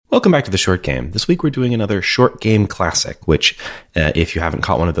Welcome back to The Short Game. This week we're doing another Short Game Classic, which, if you haven't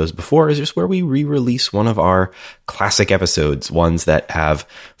caught one of those before, is just where we re-release one of our classic episodes, ones that have,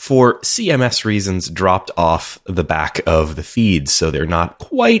 for CMS reasons, dropped off the back of the feeds, so they're not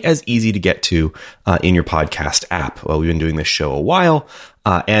quite as easy to get to in your podcast app. Well, we've been doing this show a while,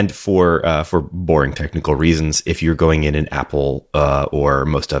 and for boring technical reasons, if you're going in an Apple or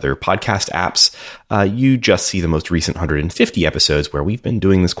most other podcast apps, you just see the most recent 150 episodes, where we've been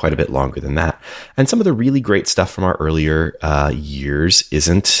doing this quite a bit longer than that. And some of the really great stuff from our earlier years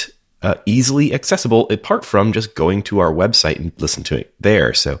isn't easily accessible, apart from just going to our website and listen to it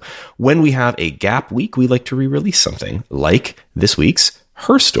there. So when we have a gap week, we like to re-release something like this week's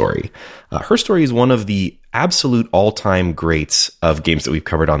Her Story. Her Story is one of the absolute all-time greats of games that we've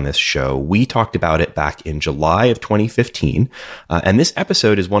covered on this show. We talked about it back in July of 2015, and this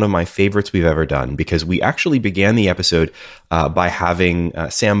episode is one of my favorites we've ever done, because we actually began the episode by having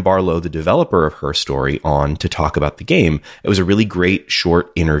Sam Barlow, the developer of Her Story, on to talk about the game. It was a really great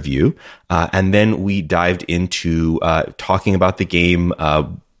short interview, and then we dived into talking about the game,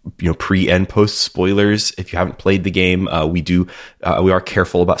 pre and post spoilers. If you haven't played the game, we are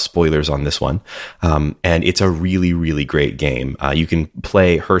careful about spoilers on this one. And it's a really, really great game. You can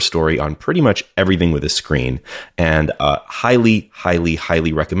play Her Story on pretty much everything with a screen, and highly, highly,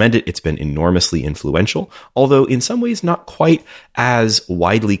 highly recommend it. It's been enormously influential, although in some ways not quite as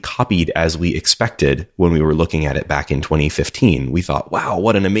widely copied as we expected when we were looking at it back in 2015. We thought, wow,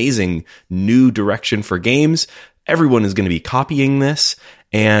 what an amazing new direction for games. Everyone is going to be copying this.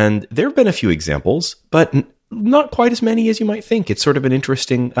 And there have been a few examples, but not quite as many as you might think. It's sort of an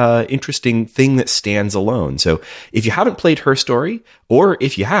interesting thing that stands alone. So if you haven't played Her Story, or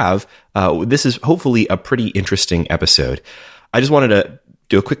if you have, this is hopefully a pretty interesting episode. I just wanted to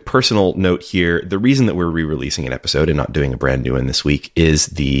do a quick personal note here. The reason that we're re-releasing an episode and not doing a brand new one this week is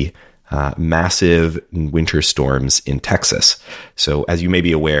the massive winter storms in Texas. So as you may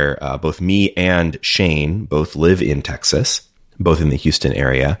be aware, both me and Shane both live in Texas, both in the Houston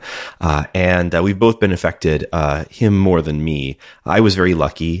area, and we've both been affected, him more than me. I was very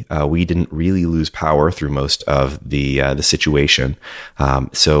lucky. We didn't really lose power through most of the situation.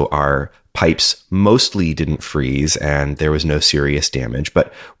 So our pipes mostly didn't freeze, and there was no serious damage,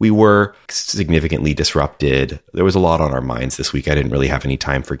 but we were significantly disrupted. There was a lot on our minds this week. I didn't really have any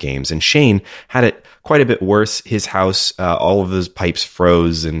time for games, and Shane had it quite a bit worse. His house, all of his pipes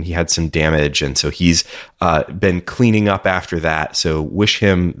froze, and he had some damage, and so he's been cleaning up after that. So wish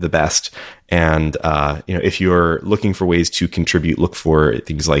him the best. And, if you're looking for ways to contribute, look for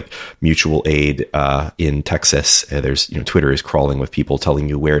things like mutual aid, in Texas. There's, Twitter is crawling with people telling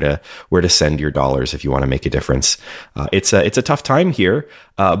you where to send your dollars if you want to make a difference. It's a tough time here,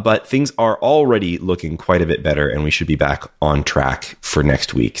 but things are already looking quite a bit better, and we should be back on track for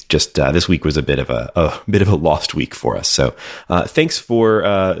next week. Just, this week was a bit of a lost week for us. So, thanks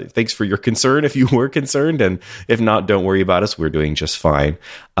for your concern if you were concerned. And if not, don't worry about us. We're doing just fine.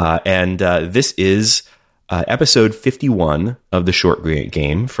 This is episode 51 of the Short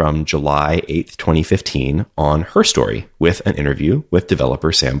Game from July 8th, 2015 on Her Story, with an interview with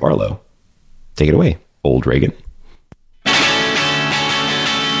developer Sam Barlow. Take it away, old Reagan.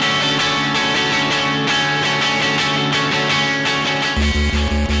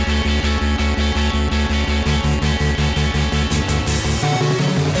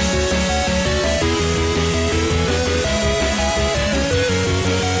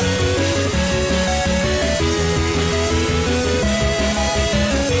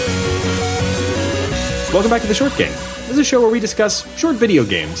 Welcome back to The Short Game. This is a show where we discuss short video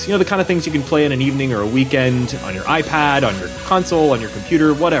games. The kind of things you can play in an evening or a weekend on your iPad, on your console, on your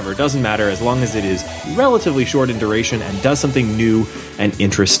computer, whatever. Doesn't matter, as long as it is relatively short in duration and does something new and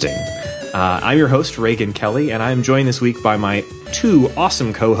interesting. I'm your host, Reagan Kelly, and I'm joined this week by my two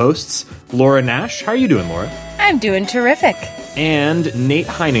awesome co-hosts, Laura Nash. How are you doing, Laura? I'm doing terrific. And Nate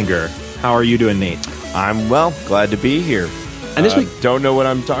Heininger. How are you doing, Nate? I'm well. Glad to be here. And this week, don't know what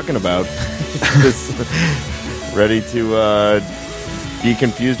I'm talking about. Just ready to be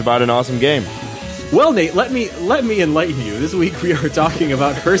confused about an awesome game. Well, Nate, let me enlighten you. This week we are talking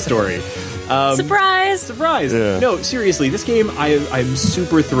about Her Story. Surprise! Yeah. No, seriously, this game, I'm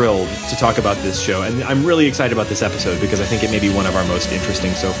super thrilled to talk about this show, and I'm really excited about this episode because I think it may be one of our most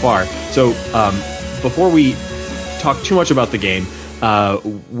interesting so far. So, before we talk too much about the game,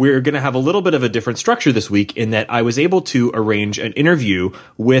 we're going to have a little bit of a different structure this week in that I was able to arrange an interview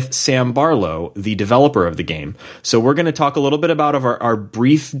with Sam Barlow, the developer of the game. So we're going to talk a little bit about our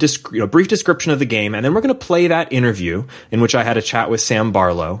brief description of the game, and then we're going to play that interview in which I had a chat with Sam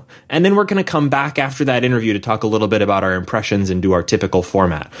Barlow, and then we're going to come back after that interview to talk a little bit about our impressions and do our typical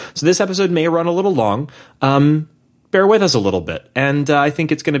format. So this episode may run a little long. Bear with us a little bit, and I think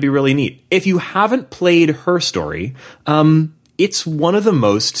it's going to be really neat. If you haven't played Her Story, it's one of the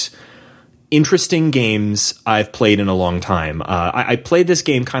most interesting games I've played in a long time. I played this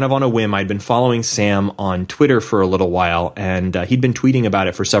game kind of on a whim. I'd been following Sam on Twitter for a little while, and he'd been tweeting about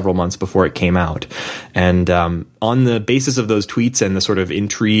it for several months before it came out. And on the basis of those tweets and the sort of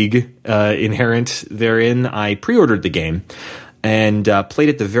intrigue inherent therein, I pre-ordered the game and played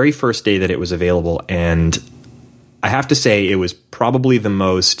it the very first day that it was available. And I have to say, it was probably the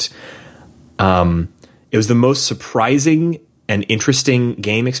most surprising and interesting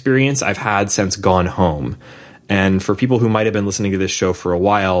game experience I've had since Gone Home. And for people who might have been listening to this show for a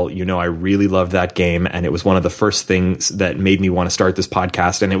while, you know I really loved that game, and it was one of the first things that made me want to start this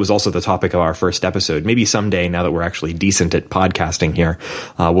podcast, and it was also the topic of our first episode. Maybe someday, now that we're actually decent at podcasting here,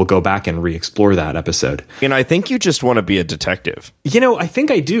 we'll go back and re-explore that episode. And I think you just want to be a detective. You know, I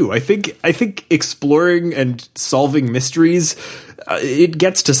think I do. I think exploring and solving mysteries, it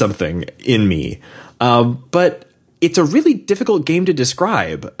gets to something in me. But it's a really difficult game to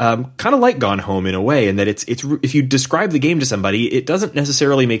describe, kind of like Gone Home in a way, in that it's if you describe the game to somebody, it doesn't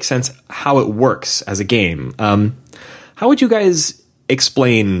necessarily make sense how it works as a game. How would you guys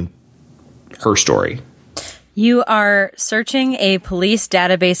explain Her Story? You are searching a police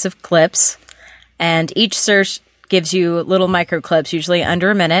database of clips, and each search gives you little micro clips, usually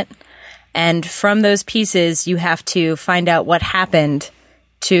under a minute. And from those pieces, you have to find out what happened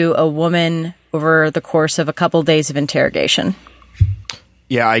to a woman over the course of a couple days of interrogation.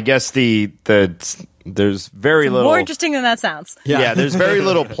 Yeah, I guess there's very little more interesting than that sounds. Yeah, there's very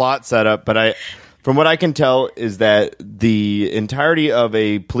little plot setup, but from what I can tell is that the entirety of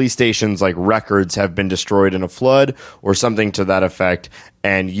a police station's like records have been destroyed in a flood or something to that effect,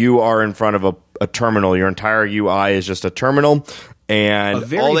 and you are in front of a terminal. Your entire UI is just a terminal.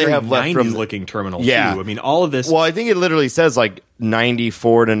 And all they have left from looking terminal, yeah. too. I mean, all of this. Well, I think it literally says like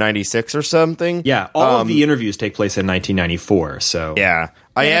 94 to 96 or something. Yeah, all of the interviews take place in 1994. So yeah,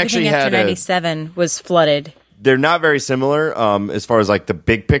 I actually had 97 was flooded. They're not very similar as far as like the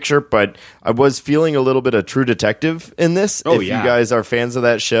big picture, but I was feeling a little bit of True Detective in this. Oh, if you guys are fans of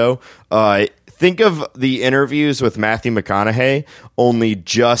that show. Think of the interviews with Matthew McConaughey, only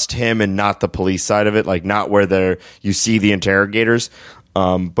just him and not the police side of it, like not where you see the interrogators.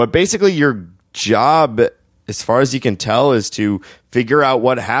 But basically your job, as far as you can tell, is to figure out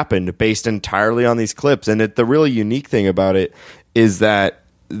what happened based entirely on these clips. And the really unique thing about it is that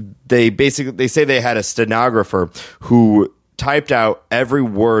they say they had a stenographer who typed out every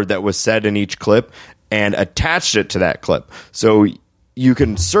word that was said in each clip and attached it to that clip. So you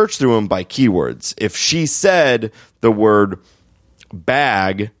can search through them by keywords. If she said the word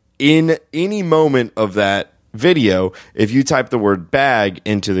bag in any moment of that video, if you type the word bag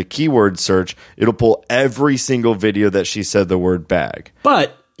into the keyword search, it'll pull every single video that she said the word bag.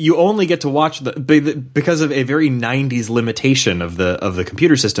 But you only get to watch because of a very 90s limitation of the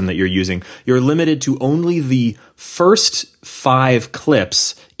computer system that you're using. You're limited to only the first 5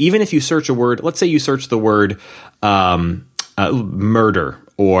 clips. Even if you search a word, let's say you search the word murder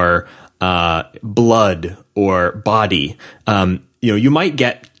or blood or body, you might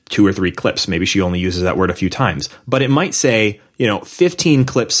get 2 or 3 clips. Maybe she only uses that word a few times, but it might say 15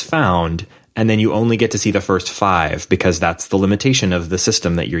 clips found, and then you only get to see the first 5 because that's the limitation of the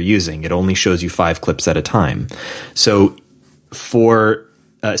system that you're using. It only shows you 5 clips at a time. So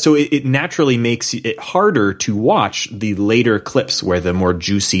it naturally makes it harder to watch the later clips where the more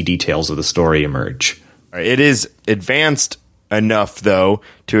juicy details of the story emerge. It is advanced enough, though,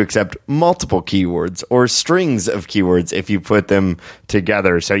 to accept multiple keywords or strings of keywords if you put them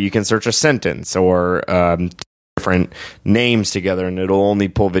together. So you can search a sentence or different names together, and it'll only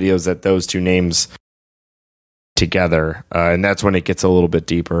pull videos that those 2 names together. And that's when it gets a little bit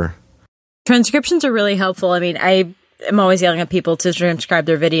deeper. Transcriptions are really helpful. I mean, I am always yelling at people to transcribe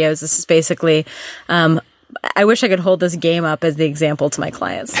their videos. This is basically... I wish I could hold this game up as the example to my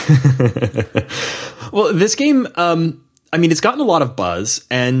clients. Well, this game, it's gotten a lot of buzz,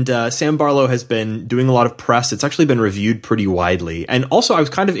 and Sam Barlow has been doing a lot of press. It's actually been reviewed pretty widely. And also, I was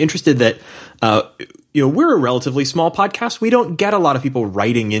kind of interested that we're a relatively small podcast. We don't get a lot of people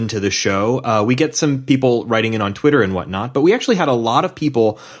writing into the show. We get some people writing in on Twitter and whatnot, but we actually had a lot of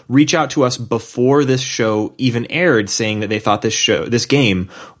people reach out to us before this show even aired, saying that they thought this game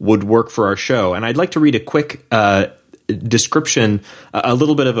would work for our show. And I'd like to read a quick description, a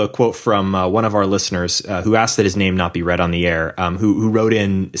little bit of a quote from one of our listeners who asked that his name not be read on the air, who wrote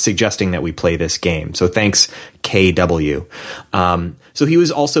in suggesting that we play this game. So thanks, KW. So he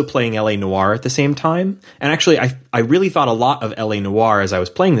was also playing LA Noire at the same time. And actually, I really thought a lot of LA Noire as I was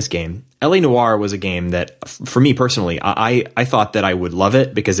playing this game. LA Noire was a game that, for me personally, I thought that I would love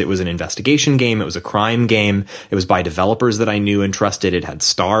it because it was an investigation game. It was a crime game. It was by developers that I knew and trusted. It had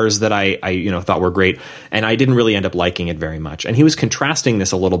stars that I thought were great. And I didn't really end up liking it very much. And he was contrasting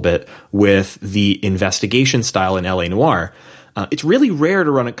this a little bit with the investigation style in LA Noire. It's really rare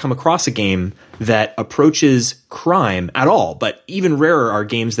to come across a game that approaches crime at all, but even rarer are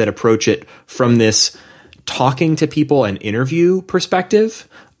games that approach it from this talking to people and interview perspective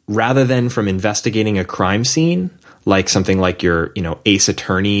rather than from investigating a crime scene, like something like your, Ace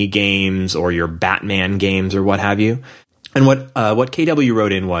Attorney games or your Batman games or what have you. And what KW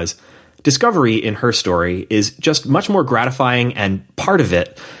wrote in was, discovery in her story is just much more gratifying and part of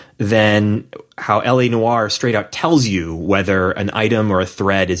it than how LA Noire straight out tells you whether an item or a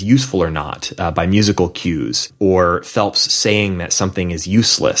thread is useful or not by musical cues, or Phelps saying that something is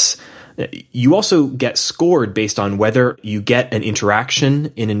useless. You also get scored based on whether you get an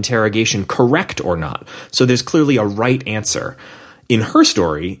interaction in interrogation correct or not. So there's clearly a right answer. In her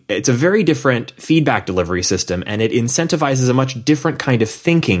story, it's a very different feedback delivery system, and it incentivizes a much different kind of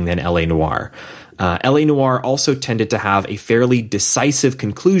thinking than LA Noire. LA Noire also tended to have a fairly decisive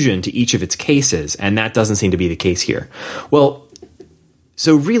conclusion to each of its cases, and that doesn't seem to be the case here. Well,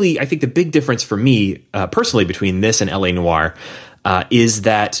 so really, I think the big difference for me, personally, between this and LA Noire is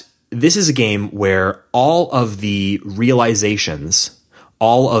that this is a game where all of the realizations,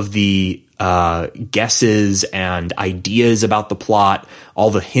 all of the guesses and ideas about the plot,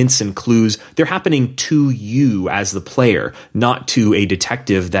 all the hints and clues, they're happening to you as the player, not to a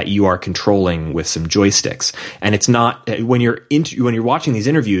detective that you are controlling with some joysticks. And it's not, when you're watching these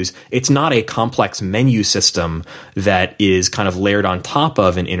interviews, it's not a complex menu system that is kind of layered on top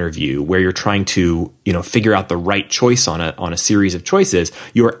of an interview where you're trying to, figure out the right choice on a series of choices.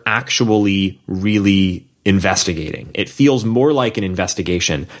 You're actually really investigating. It feels more like an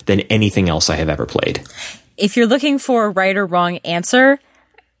investigation than anything else I have ever played. If you're looking for a right or wrong answer,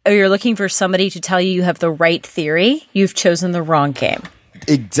 or you're looking for somebody to tell you have the right theory, you've chosen the wrong game.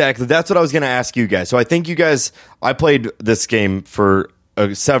 Exactly. That's what I was going to ask you guys. So I think I played this game for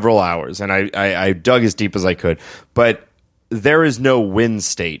several hours, and I dug as deep as I could, but there is no win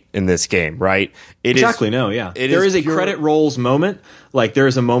state in this game, right? No, yeah. There is a credit rolls moment. Like, there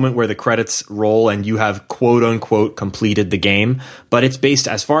is a moment where the credits roll and you have quote-unquote completed the game. But it's based,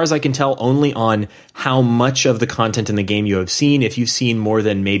 as far as I can tell, only on how much of the content in the game you have seen. If you've seen more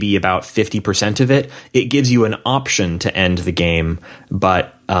than maybe about 50% of it, it gives you an option to end the game.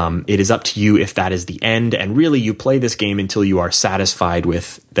 But it is up to you if that is the end. And really, you play this game until you are satisfied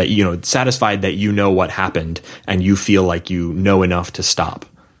with that, satisfied that you know what happened and you feel like you know enough to stop.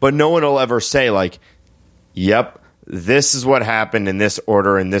 But no one will ever say, like, yep, this is what happened in this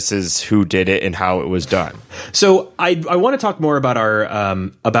order, and this is who did it and how it was done. So I want to talk more about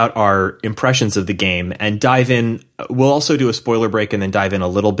our impressions of the game and dive in. We'll also do a spoiler break and then dive in a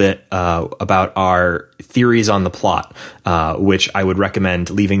little bit about our theories on the plot, which I would recommend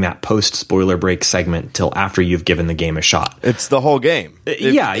leaving that post-spoiler break segment till after you've given the game a shot. It's the whole game.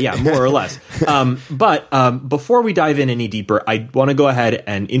 Yeah, more or less. But before we dive in any deeper, I want to go ahead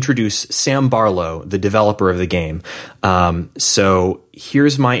and introduce Sam Barlow, the developer of the game. So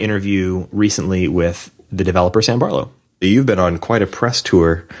here's my interview recently with the developer, Sam Barlow. You've been on quite a press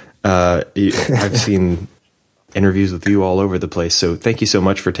tour. I've seen interviews with you all over the place. So thank you so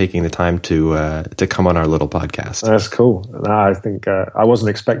much for taking the time to come on our little podcast. That's cool. No, I think I wasn't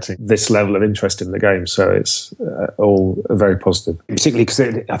expecting this level of interest in the game, so it's all very positive. Particularly because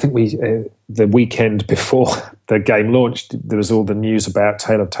I think the weekend before the game launched, there was all the news about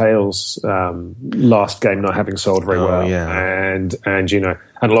Tale of Tales last game not having sold very well, and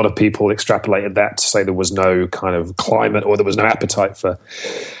a lot of people extrapolated that to say there was no kind of climate or there was no appetite for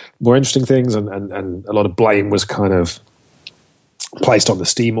more interesting things, and a lot of blame was kind of placed on the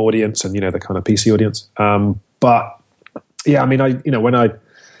Steam audience and the kind of PC audience. But yeah, I mean, when I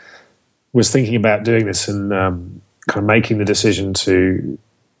was thinking about doing this and kind of making the decision to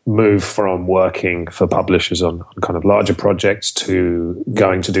move from working for publishers on kind of larger projects to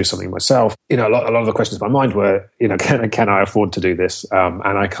going to do something myself, a lot of the questions in my mind were, can I afford to do this? And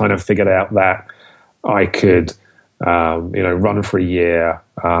I kind of figured out that I could, run for a year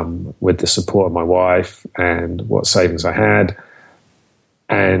with the support of my wife and what savings I had.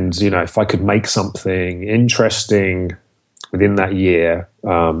 And, if I could make something interesting within that year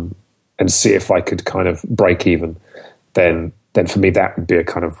and see if I could kind of break even, then for me that would be a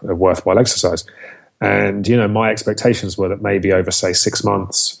kind of a worthwhile exercise. And, my expectations were that maybe over, say, 6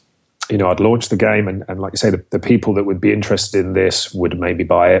 months, I'd launch the game and like you say, the people that would be interested in this would maybe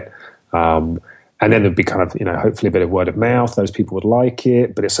buy it. And then there'd be kind of, hopefully a bit of word of mouth. Those people would like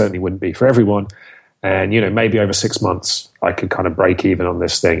it, but it certainly wouldn't be for everyone. And, maybe over 6 months, I could kind of break even on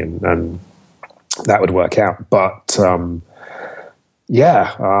this thing and that would work out. But,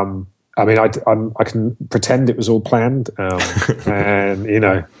 I can pretend it was all planned.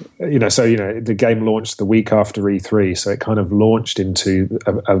 And, so, the game launched the week after E3. So it kind of launched into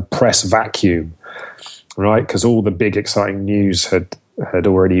a press vacuum, right? Because all the big exciting news had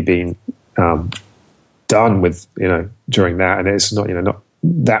already been done with, during that. And it's not, not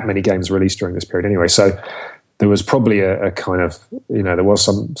that many games released during this period anyway. So there was probably a kind of, there was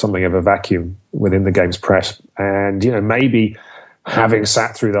something of a vacuum within the game's press. And, maybe having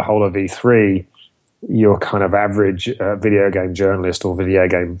sat through the whole of E3, your kind of average video game journalist or video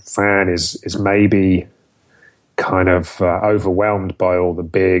game fan is maybe kind of overwhelmed by all the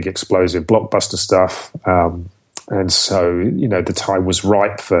big explosive blockbuster stuff. And so, the time was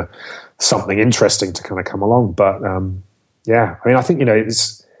ripe for something interesting to kind of come along. But I think,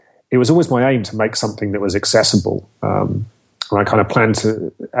 it was always my aim to make something that was accessible. And I kind of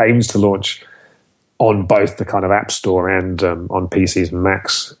aims to launch on both the kind of App Store and on PCs and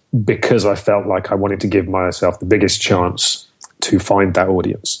Macs, because I felt like I wanted to give myself the biggest chance to find that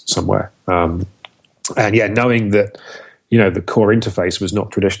audience somewhere. Knowing that, the core interface was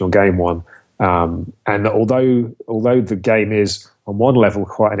not traditional Game One, and that although the game is on one level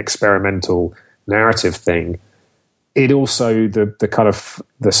quite an experimental narrative thing, it also the kind of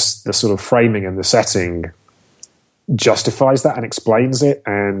the sort of framing and the setting justifies that and explains it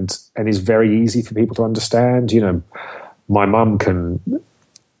and is very easy for people to understand. My mum can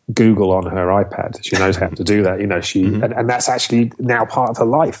Google on her iPad. She knows how to do that. And that's actually now part of her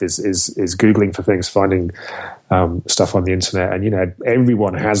life is Googling for things, finding stuff on the internet. And,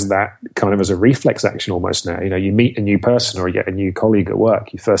 everyone has that kind of as a reflex action almost now. You meet a new person or you get a new colleague at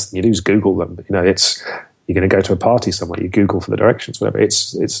work, your first thing you do is Google them. You're going to go to a party somewhere, you Google for the directions, whatever.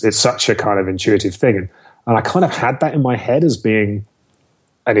 It's such a kind of intuitive thing. And I kind of had that in my head as being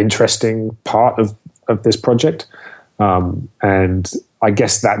an interesting part of this project. And I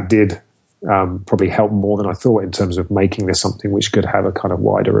guess that did probably help more than I thought in terms of making this something which could have a kind of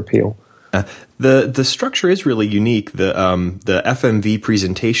wider appeal. The structure is really unique. The FMV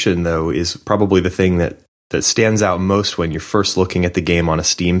presentation, though, is probably the thing that stands out most when you're first looking at the game on a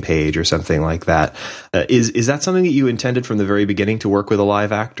Steam page or something like that. Is that something that you intended from the very beginning to work with a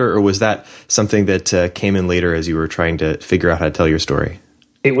live actor, or was that something that came in later as you were trying to figure out how to tell your story?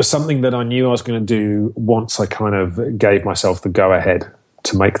 It was something that I knew I was going to do once I kind of gave myself the go-ahead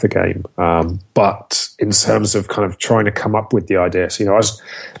to make the game. But in terms of kind of trying to come up with the ideas, I was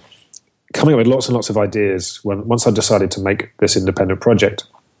coming up with lots and lots of ideas. Once I decided to make this independent project,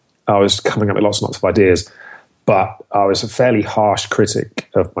 I was coming up with lots and lots of ideas. But I was a fairly harsh critic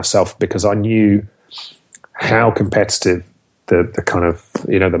of myself because I knew how competitive the kind of,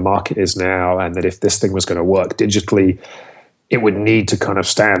 the market is now, and that if this thing was going to work digitally, it would need to kind of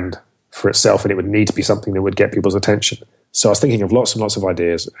stand for itself and it would need to be something that would get people's attention. So I was thinking of lots and lots of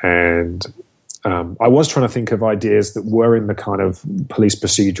ideas, and I was trying to think of ideas that were in the kind of police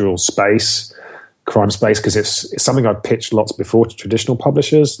procedural space, crime space, because it's something I've pitched lots before to traditional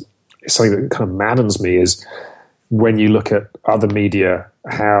publishers. It's something that kind of maddens me is when you look at other media,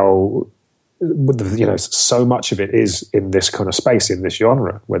 how so much of it is in this kind of space, in this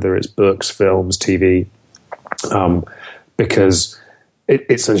genre, whether it's books, films, TV, because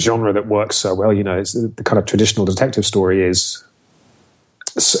it's a genre that works so well. It's the kind of traditional detective story is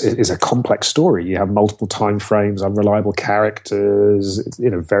a complex story. You have multiple time frames, unreliable characters,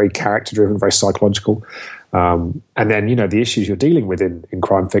 very character driven, very psychological. And then, the issues you're dealing with in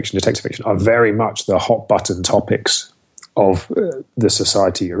crime fiction, detective fiction are very much the hot button topics of the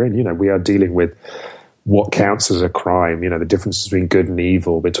society you're in. We are dealing with what counts as a crime, the differences between good and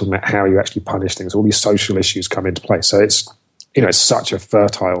evil. We're talking about how you actually punish things. All these social issues come into play. So it's such a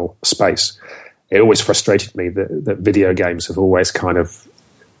fertile space. It always frustrated me that video games have always kind of,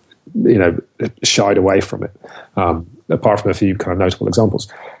 shied away from it, apart from a few kind of notable examples.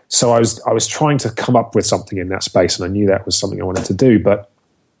 So I was trying to come up with something in that space, and I knew that was something I wanted to do. But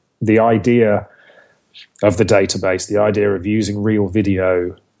the idea of the database, the idea of using real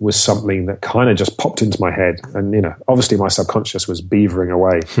video, was something that kind of just popped into my head. And, obviously my subconscious was beavering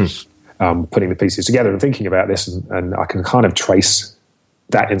away, putting the pieces together and thinking about this. And I can kind of trace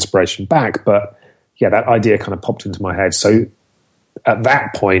that inspiration back. But yeah, that idea kind of popped into my head. So at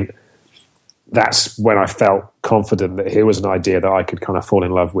that point, that's when I felt confident that here was an idea that I could kind of fall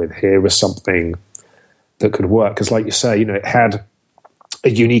in love with. Here was something that could work. Because like you say, it had a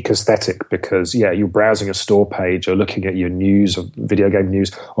unique aesthetic because, you're browsing a store page or looking at your news or video game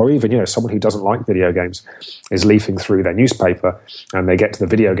news, or even, someone who doesn't like video games is leafing through their newspaper and they get to the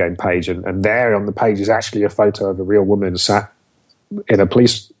video game page and there on the page is actually a photo of a real woman sat in a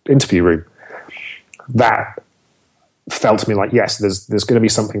police interview room. That felt to me like, yes, there's going to be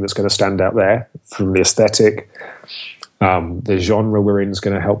something that's going to stand out there from the aesthetic. The genre we're in is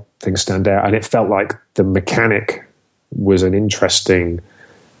going to help things stand out. And it felt like the mechanic was an interesting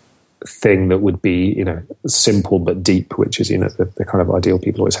thing that would be, simple but deep, which is, the kind of ideal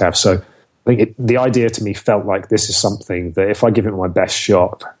people always have. So I think the idea to me felt like this is something that if I give it my best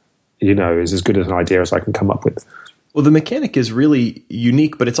shot, is as good as an idea as I can come up with. Well, the mechanic is really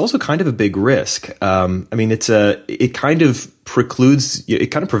unique, but it's also kind of a big risk. It kind of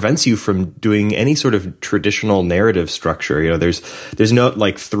prevents you from doing any sort of traditional narrative structure. There's no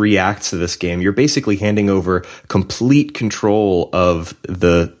like 3 acts to this game. You're basically handing over complete control of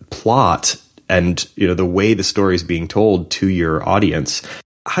the plot and, the way the story is being told to your audience.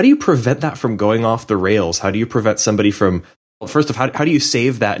 How do you prevent that from going off the rails? How do you prevent somebody from... Well, first off, how do you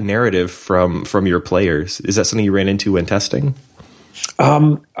save that narrative from your players? Is that something you ran into when testing?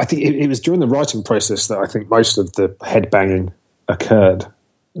 I think it was during the writing process that I think most of the headbanging occurred.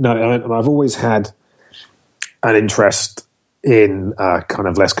 No, I've always had an interest in kind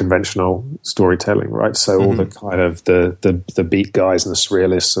of less conventional storytelling, right? So all the kind of the beat guys and the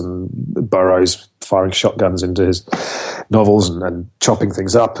surrealists and Burroughs firing shotguns into his novels and chopping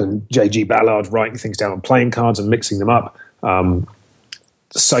things up, and J.G. Ballard writing things down on playing cards and mixing them up.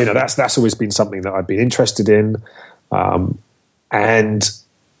 So that's always been something that I've been interested in, and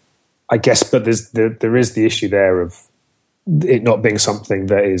I guess, but there is the issue there of it not being something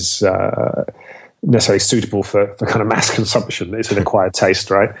that is necessarily suitable for kind of mass consumption. It's an acquired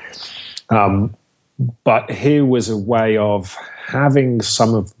taste, right? But here was a way of having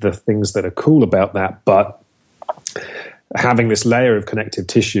some of the things that are cool about that, but having this layer of connective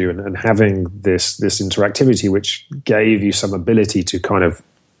tissue and having this interactivity, which gave you some ability to kind of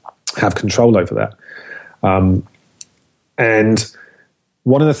have control over that. And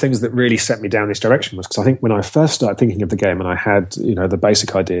one of the things that really set me down this direction was because I think when I first started thinking of the game and I had, the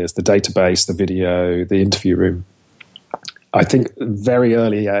basic ideas, the database, the video, the interview room, I think very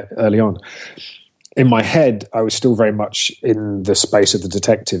early on, in my head, I was still very much in the space of the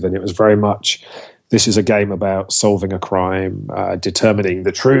detective, and it was very much, this is a game about solving a crime, determining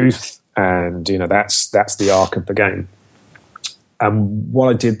the truth, and that's the arc of the game. And what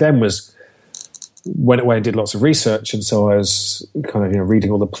I did then was went away and did lots of research, and so I was kind of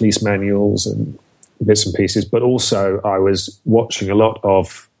reading all the police manuals and bits and pieces, but also I was watching a lot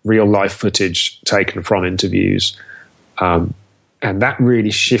of real life footage taken from interviews, and that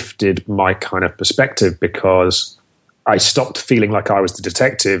really shifted my kind of perspective because I stopped feeling like I was the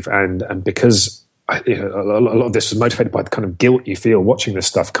detective, and because a lot of this was motivated by the kind of guilt you feel watching this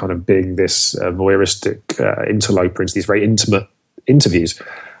stuff, kind of being this voyeuristic interloper into these very intimate interviews.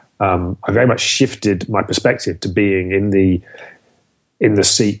 I very much shifted my perspective to being in the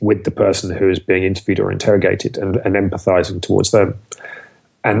seat with the person who is being interviewed or interrogated and empathizing towards them.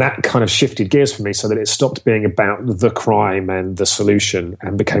 And that kind of shifted gears for me so that it stopped being about the crime and the solution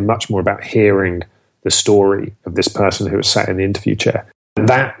and became much more about hearing the story of this person who was sat in the interview chair. And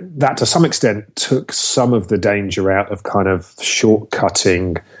that to some extent took some of the danger out of kind of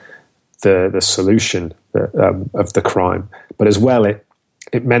shortcutting the solution of the crime. But as well, it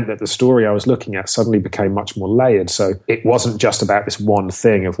meant that the story I was looking at suddenly became much more layered. So it wasn't just about this one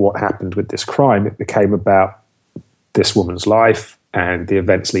thing of what happened with this crime. It became about this woman's life and the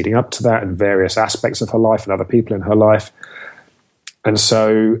events leading up to that and various aspects of her life and other people in her life. And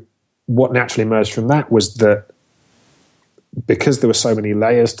so what naturally emerged from that was that because there were so many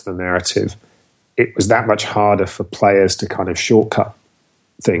layers to the narrative, it was that much harder for players to kind of shortcut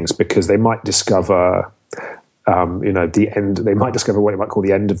things because they might discover the end. They might discover what you might call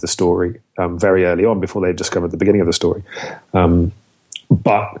the end of the story very early on before they've discovered the beginning of the story.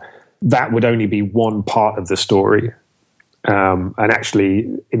 But that would only be one part of the story. And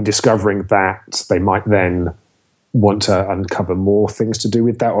actually, in discovering that, they might then want to uncover more things to do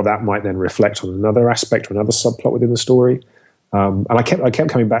with that, or that might then reflect on another aspect or another subplot within the story. And I kept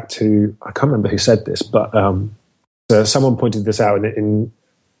coming back to, I can't remember who said this, but someone pointed this out in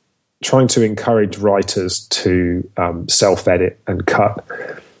trying to encourage writers to self-edit and cut,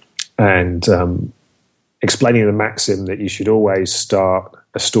 and explaining the maxim that you should always start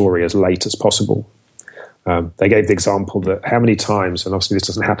a story as late as possible. They gave the example that how many times, and obviously this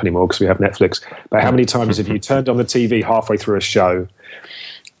doesn't happen anymore because we have Netflix, but how many times have you turned on the TV halfway through a show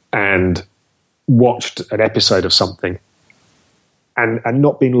and watched an episode of something and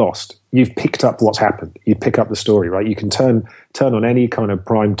not been lost? You've picked up what's happened. You pick up the story, right? You can turn on any kind of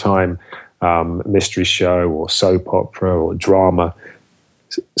primetime mystery show or soap opera or drama,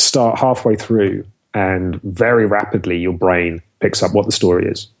 start halfway through, and very rapidly your brain picks up what the story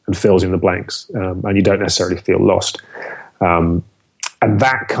is and fills in the blanks, and you don't necessarily feel lost. And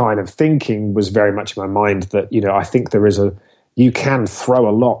that kind of thinking was very much in my mind that, I think you can throw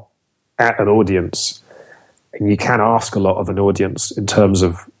a lot at an audience, and you can ask a lot of an audience in terms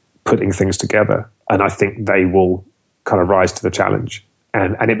of putting things together. And I think they will kind of rise to the challenge.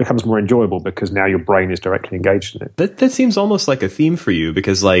 And it becomes more enjoyable because now your brain is directly engaged in it. That seems almost like a theme for you,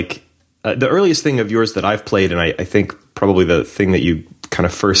 because like the earliest thing of yours that I've played, and I think probably the thing that you kind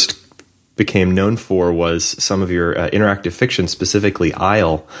of first became known for was some of your interactive fiction, specifically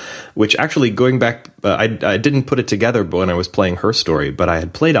Isle, which actually going back, I didn't put it together when I was playing Her Story, but I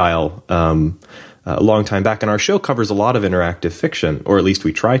had played Isle a long time back, and our show covers a lot of interactive fiction, or at least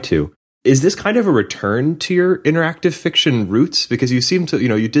we try to. Is this kind of a return to your interactive fiction roots? Because you seem to,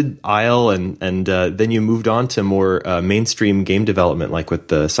 you did Isle and then you moved on to more mainstream game development, like with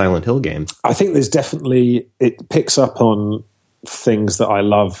the Silent Hill game. I think there's definitely, it picks up on things that I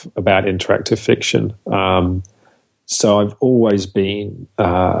love about interactive fiction. So I've always been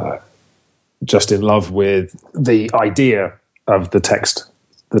just in love with the idea of the text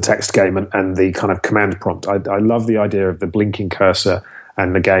game and the kind of command prompt. I love the idea of the blinking cursor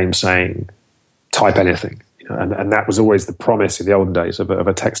and the game saying, type anything. And that was always the promise in the olden days of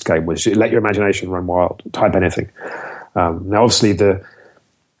a text game, was you let your imagination run wild, type anything. Now, obviously, the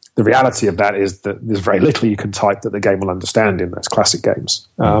reality of that is that there's very little you can type that the game will understand in those classic games.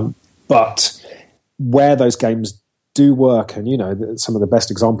 But where those games do work, and, some of the best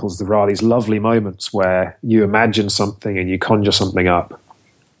examples, there are these lovely moments where you imagine something and you conjure something up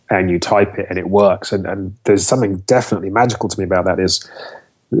and you type it and it works. And there's something definitely magical to me about that is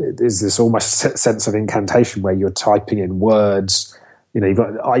this almost sense of incantation where you're typing in words. You've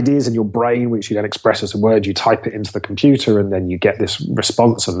got ideas in your brain which you don't express as a word. You type it into the computer and then you get this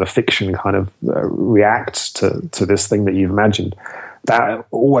response, and the fiction kind of reacts to this thing that you've imagined. That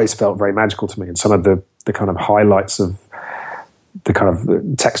always felt very magical to me. And some of the kind of highlights of the kind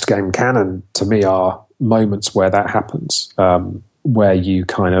of text game canon to me are moments where that happens, where you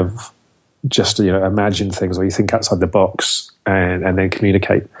kind of just imagine things, or you think outside the box and then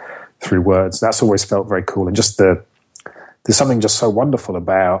communicate through words. That's always felt very cool. And just there's something just so wonderful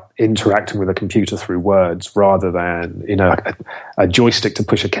about interacting with a computer through words rather than a joystick to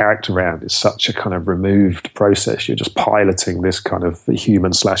push a character around. Is such a kind of removed process. You're just piloting this kind of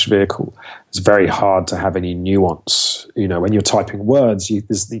human/vehicle. It's very hard to have any nuance. When you're typing words, you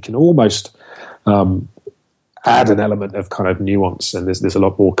can almost add an element of kind of nuance, and there's a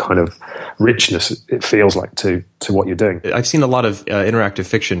lot more kind of richness, it feels like, to what you're doing. I've seen a lot of interactive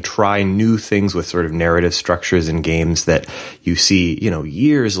fiction try new things with sort of narrative structures in games that you see,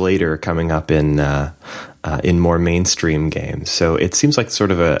 years later coming up in more mainstream games. So it seems like sort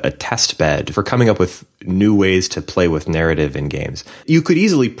of a test bed for coming up with new ways to play with narrative in games. You could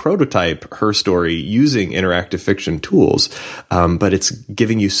easily prototype Her Story using interactive fiction tools, but it's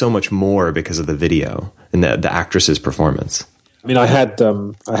giving you so much more because of the video and the actress's performance. I mean, I had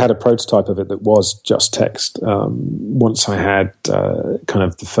a prototype of it that was just text. Once I had kind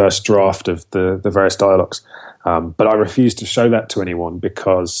of the first draft of the various dialogues, but I refused to show that to anyone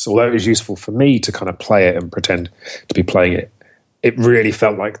because, although it was useful for me to kind of play it and pretend to be playing it, it really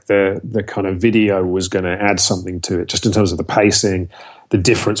felt like the kind of video was going to add something to it, just in terms of the pacing, the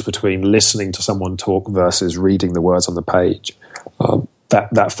difference between listening to someone talk versus reading the words on the page.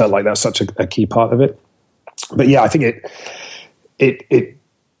 That felt like that's such a key part of it. But yeah, I think it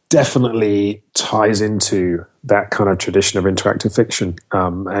definitely ties into that kind of tradition of interactive fiction.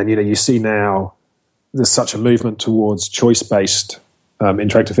 And, you see now there's such a movement towards choice-based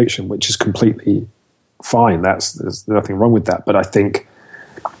interactive fiction, which is completely fine. There's nothing wrong with that. But I think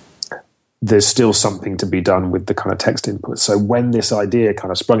there's still something to be done with the kind of text input. So when this idea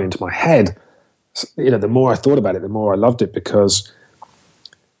kind of sprung into my head, the more I thought about it, the more I loved it, because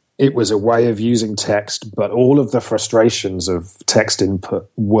it was a way of using text, but all of the frustrations of text input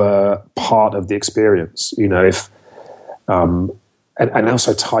were part of the experience. And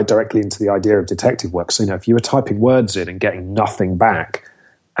also tied directly into the idea of detective work. So, if you were typing words in and getting nothing back,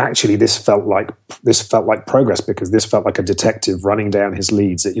 actually this felt like progress, because this felt like a detective running down his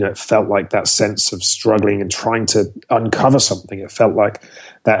leads. It felt like that sense of struggling and trying to uncover something. It felt like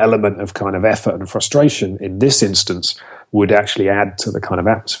that element of kind of effort and frustration in this instance would actually add to the kind of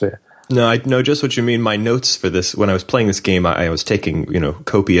atmosphere. No, I know just what you mean. My notes for this, when I was playing this game, I was taking,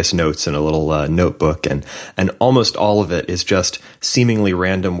 copious notes in a little notebook, and almost all of it is just seemingly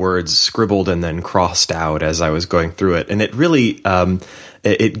random words scribbled and then crossed out as I was going through it. And it really,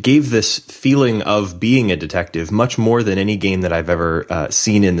 it gave this feeling of being a detective much more than any game that I've ever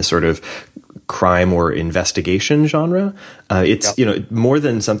seen in the sort of crime or investigation genre. It's, more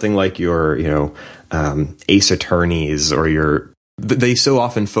than something like your, Ace Attorneys or they so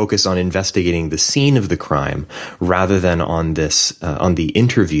often focus on investigating the scene of the crime rather than on on the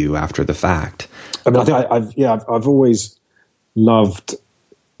interview after the fact. I mean, I think I've always loved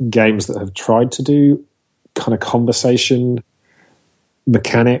games that have tried to do kind of conversation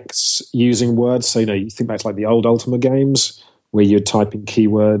mechanics using words. So, you think back to like the old Ultima games where you'd type in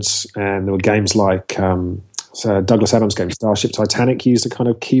keywords, and there were games like Douglas Adams' game Starship Titanic used a kind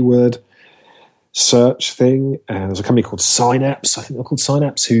of keyword search thing, and there's a company called Synapse, I think they're called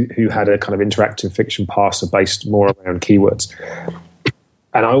Synapse, who had a kind of interactive fiction parser based more around keywords.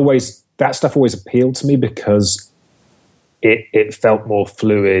 And that stuff always appealed to me because it felt more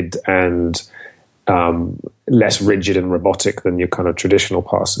fluid and less rigid and robotic than your kind of traditional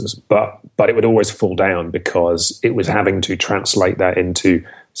parsers. But it would always fall down because it was having to translate that into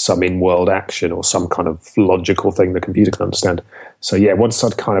some in-world action or some kind of logical thing the computer can understand. So yeah, once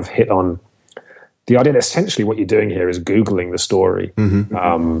I'd kind of hit on the idea that essentially what you're doing here is Googling the story.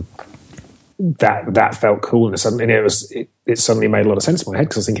 Mm-hmm. That felt cool, and it suddenly made a lot of sense in my head,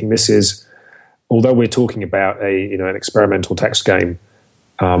 because I was thinking, this is, although we're talking about an experimental text game,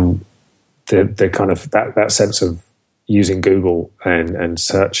 the kind of that sense of using Google and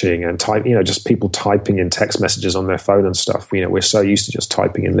searching and type, just people typing in text messages on their phone and stuff. We're so used to just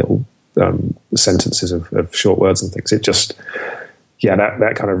typing in little sentences of short words and things. It just,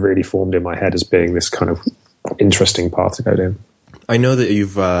 that kind of really formed in my head as being this kind of interesting path to go down. I know that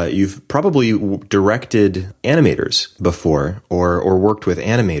you've probably directed animators before, or worked with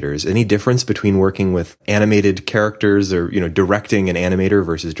animators. Any difference between working with animated characters, or directing an animator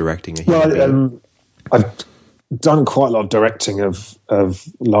versus directing a human being? I've done quite a lot of directing of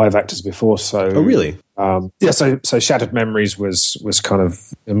live actors before. So, oh really? So Shattered Memories was kind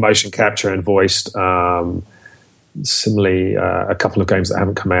of motion capture and voiced. Similarly, a couple of games that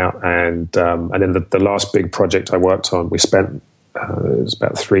haven't come out, and then the last big project I worked on, we spent it was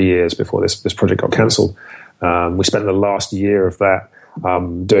about 3 years before this project got cancelled. We spent the last year of that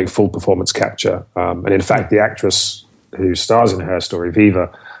doing full performance capture, and in fact, the actress who stars in Her Story, Viva,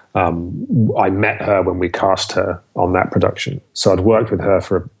 I met her when we cast her on that production. So I'd worked with her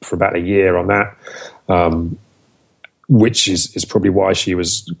for about a year on that. Which is probably why she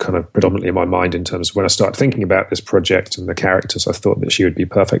was kind of predominantly in my mind in terms of when I started thinking about this project and the characters. I thought that she would be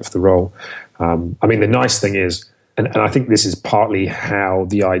perfect for the role. I mean, the nice thing is, and I think this is partly how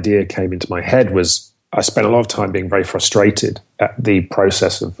the idea came into my head, was I spent a lot of time being very frustrated at the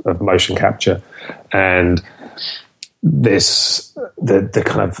process of motion capture, and the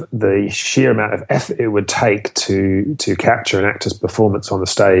kind of the sheer amount of effort it would take to capture an actor's performance on the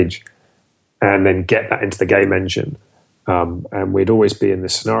stage and then get that into the game engine. And we'd always be in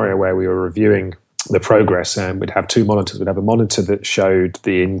this scenario where we were reviewing the progress, and we'd have two monitors. We'd have a monitor that showed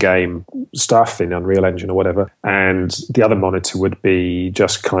the in-game stuff in Unreal Engine or whatever, and the other monitor would be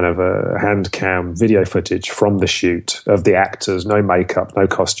just kind of a hand cam video footage from the shoot of the actors, no makeup, no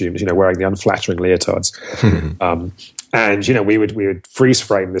costumes, wearing the unflattering leotards. And we would freeze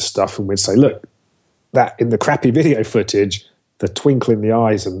frame this stuff, and we'd say, look, that in the crappy video footage, the twinkle in the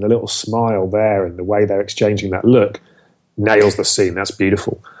eyes and the little smile there and the way they're exchanging that look nails the scene. That's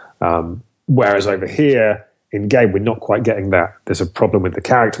beautiful. Whereas over here in game, we're not quite getting that. There's a problem with the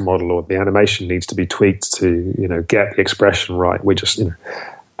character model, or the animation needs to be tweaked to, get the expression right. We just,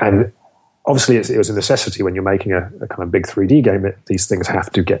 and obviously it was a necessity when you're making a kind of big 3D game that these things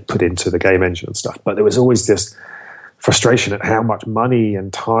have to get put into the game engine and stuff. But there was always this frustration at how much money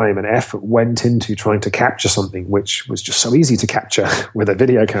and time and effort went into trying to capture something which was just so easy to capture with a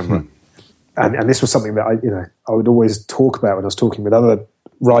video camera. And this was something that I would always talk about when I was talking with other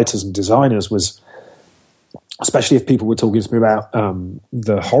writers and designers, was especially if people were talking to me about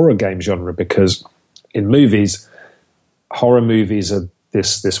the horror game genre, because in movies, horror movies are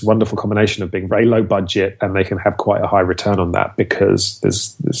this wonderful combination of being very low budget, and they can have quite a high return on that because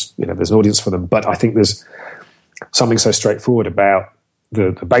there's an audience for them. But I think there's something so straightforward about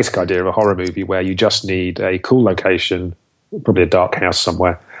the basic idea of a horror movie, where you just need a cool location, probably a dark house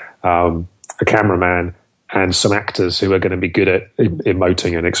somewhere, a cameraman, and some actors who are going to be good at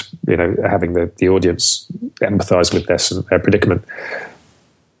emoting and having the audience empathize with their predicament.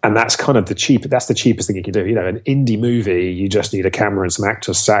 And that's kind of the cheapest thing you can do. An indie movie, you just need a camera and some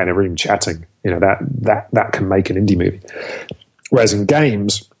actors sat in a room chatting. That can make an indie movie. Whereas in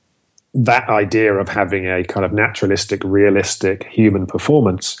games, that idea of having a kind of naturalistic, realistic human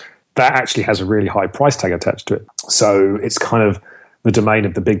performance, that actually has a really high price tag attached to it. So it's kind of the domain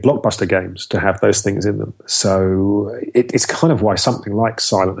of the big blockbuster games to have those things in them. So it's kind of why something like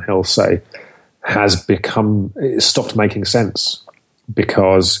Silent Hill, say, it's stopped making sense,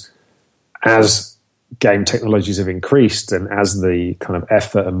 because as game technologies have increased and as the kind of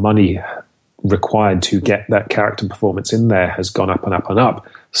effort and money required to get that character performance in there has gone up and up and up,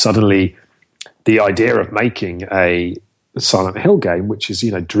 suddenly the idea of making a Silent Hill game, which is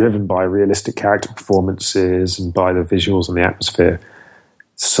driven by realistic character performances and by the visuals and the atmosphere,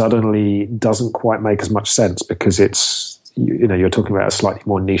 suddenly doesn't quite make as much sense, because it's you're talking about a slightly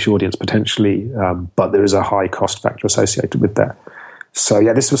more niche audience potentially, but there is a high cost factor associated with that. So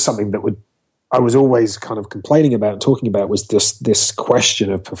yeah, this was something that I was always kind of complaining about and talking about, was this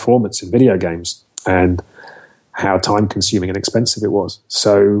question of performance in video games and how time consuming and expensive it was.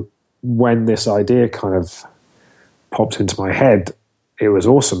 So when this idea kind of popped into my head, it was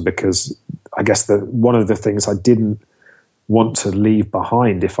awesome, because I guess one of the things I didn't want to leave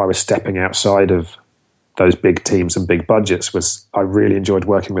behind if I was stepping outside of those big teams and big budgets was I really enjoyed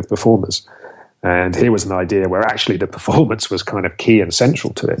working with performers. And here was an idea where actually the performance was kind of key and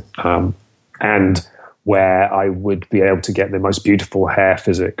central to it, and where I would be able to get the most beautiful hair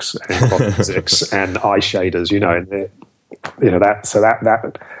physics and body physics and eye shaders,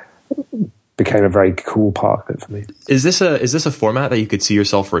 that became a very cool part of it for me. Is this a format that you could see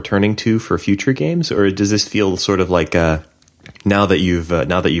yourself returning to for future games, or does this feel sort of like now that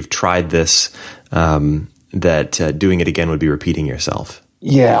you've tried this, that doing it again would be repeating yourself?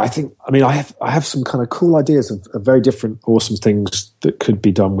 Yeah, I have some kind of cool ideas of very different awesome things that could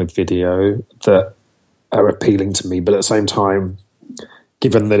be done with video that are appealing to me, but at the same time,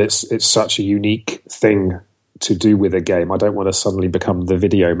 given that it's such a unique thing to do with a game, I don't want to suddenly become the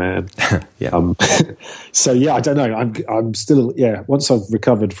video man. Yeah. So yeah, I don't know. I'm still, once I've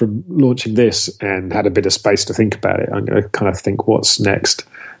recovered from launching this and had a bit of space to think about it, I'm going to kind of think what's next.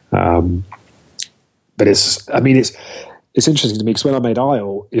 But it's interesting to me, because when I made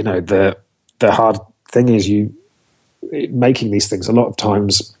Isle, the hard thing is making these things, a lot of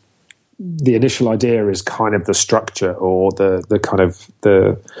times the initial idea is kind of the structure or the kind of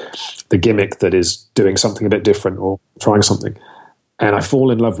the gimmick that is doing something a bit different or trying something. And I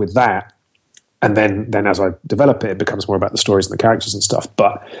fall in love with that. And then as I develop it, it becomes more about the stories and the characters and stuff.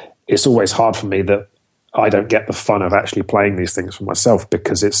 But it's always hard for me that I don't get the fun of actually playing these things for myself,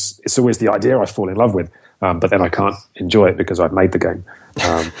 because it's always the idea I fall in love with. But then I can't enjoy it because I've made the game.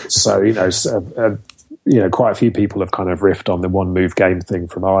 Quite a few people have kind of riffed on the one move game thing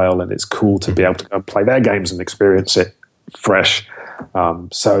from Isle, and it's cool to be able to go and play their games and experience it fresh.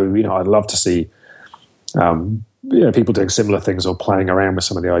 I'd love to see people doing similar things or playing around with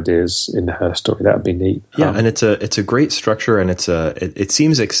some of the ideas in her story. That would be neat. Yeah, and it's a great structure, and it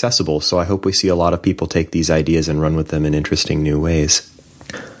seems accessible. So I hope we see a lot of people take these ideas and run with them in interesting new ways.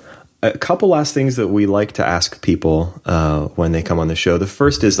 A couple last things that we like to ask people when they come on the show. The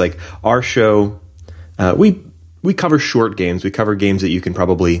first is, like, our show, we cover short games. We cover games that you can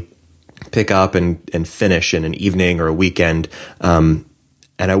probably pick up and finish in an evening or a weekend. And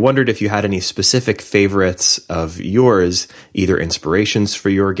I wondered if you had any specific favorites of yours, either inspirations for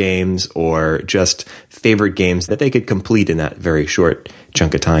your games or just favorite games that they could complete in that very short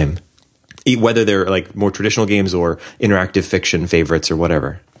chunk of time, whether they're like more traditional games or interactive fiction favorites or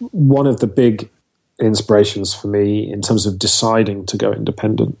whatever. One of the big inspirations for me in terms of deciding to go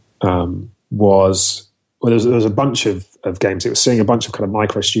independent was there was a bunch of games. It was seeing a bunch of kind of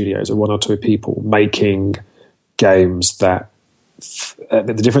micro studios or one or two people making games that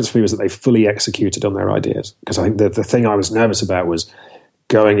the difference for me was that they fully executed on their ideas. Because I think the thing I was nervous about was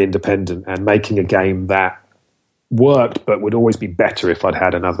going independent and making a game that worked but would always be better if I'd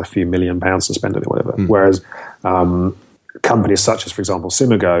had another few £1 million to spend on it or whatever. Whereas companies such as, for example,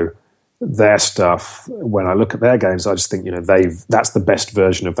 Simigo, their stuff, when I look at their games, I just think, that's the best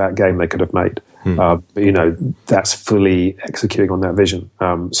version of that game they could have made. That's fully executing on that vision.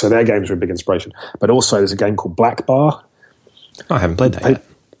 So their games are a big inspiration. But also there's a game called Black Bar. Oh, I haven't played that yet.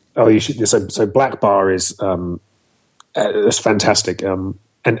 Oh, you should. So Black Bar is it's fantastic. And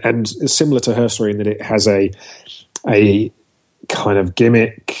it's similar to her story in that it has a kind of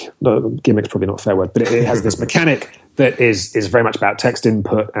gimmick. No, gimmick's probably not a fair word, but it has this mechanic that is very much about text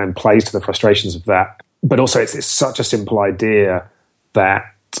input and plays to the frustrations of that. But also, it's such a simple idea that,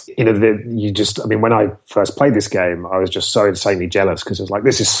 you know, when I first played this game, I was just so insanely jealous because it was like,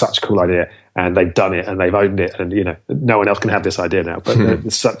 this is such a cool idea, and they've done it and they've owned it, and, you know, no one else can have this idea now. But I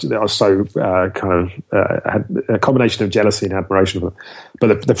was so had a combination of jealousy and admiration for them.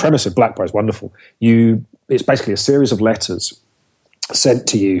 But the premise of Blackbar is wonderful. It's basically a series of letters sent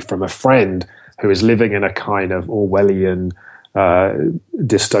to you from a friend who is living in a kind of Orwellian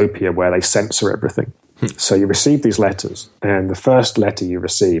dystopia where they censor everything. So you receive these letters, and the first letter you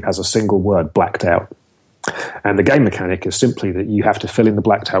receive has a single word blacked out. And the game mechanic is simply that you have to fill in the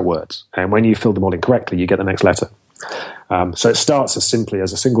blacked out words. And when you fill them all in correctly, you get the next letter. So it starts as simply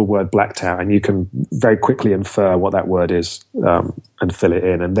as a single word blacked out, and you can very quickly infer what that word is and fill it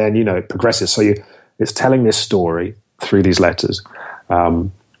in. And then, you know, it progresses. So it's telling this story through these letters.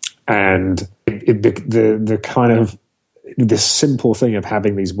 And the kind of this simple thing of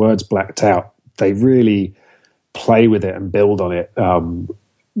having these words blacked out, they really play with it and build on it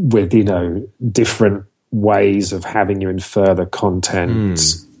with, you know, different ways of having you infer the content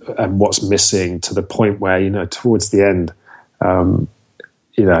and what's missing, to the point where, you know, towards the end,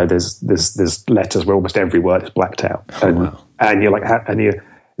 you know, there's letters where almost every word is blacked out, and you're like,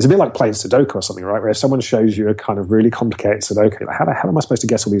 it's a bit like playing Sudoku or something, right? Where if someone shows you a kind of really complicated Sudoku, like, how the hell am I supposed to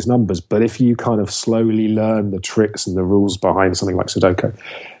guess all these numbers? But if you kind of slowly learn the tricks and the rules behind something like Sudoku,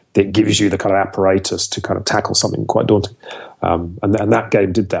 that gives you the kind of apparatus to kind of tackle something quite daunting. And that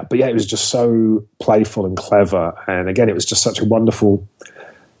game did that. But yeah, it was just so playful and clever. And again, it was just such a wonderful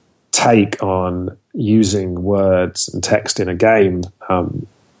take on using words and text in a game. And,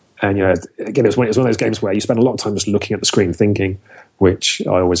 you know, again, it was one of those games where you spend a lot of time just looking at the screen thinking, which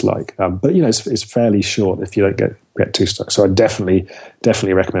I always like. But, you know, it's fairly short if you don't get too stuck. So I definitely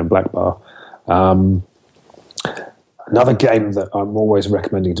recommend Blackbar. Another game that I'm always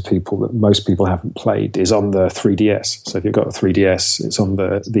recommending to people that most people haven't played is on the 3DS. So if you've got a 3DS, it's on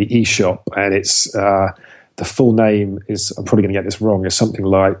the eShop, and it's the full name is, I'm probably going to get this wrong, is something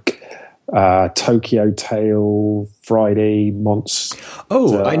like Tokyo Tale Friday Monster.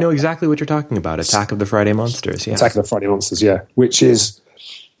 Oh, I know exactly what you're talking about. Attack of the Friday Monsters. Yeah, Attack of the Friday Monsters. Yeah, which is.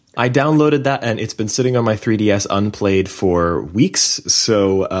 I downloaded that, and it's been sitting on my 3DS unplayed for weeks.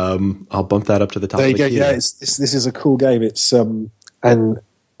 So I'll bump that up to the top. There you of the go. queue. Yeah, this is a cool game. It's and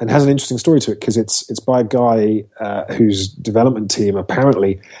has an interesting story to it, because it's by a guy whose development team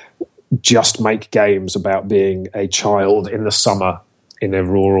apparently just make games about being a child in the summer in a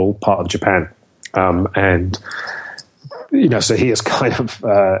rural part of Japan, and you know, so he has kind of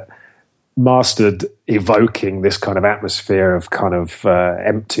mastered evoking this kind of atmosphere of kind of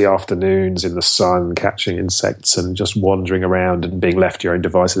empty afternoons in the sun, catching insects and just wandering around and being left to your own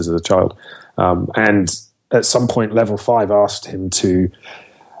devices as a child. And at some point, Level 5 asked him to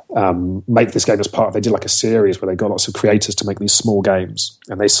make this game as part of, they did like a series where they got lots of creators to make these small games,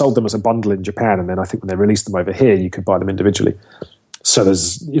 and they sold them as a bundle in Japan. And then I think when they released them over here, you could buy them individually. So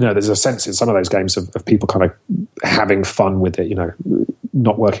there's a sense in some of those games of people kind of having fun with it, you know,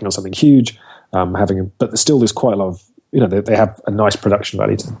 not working on something huge, but there's quite a lot of, you know, they have a nice production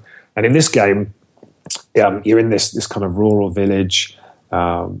value to them. And in this game, you're in this kind of rural village,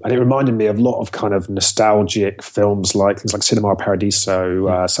 and it reminded me of a lot of kind of nostalgic films, like things like Cinema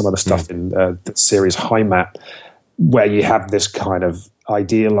Paradiso, some other stuff in the series Heimat, where you have this kind of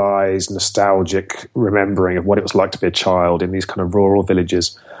idealized, nostalgic remembering of what it was like to be a child in these kind of rural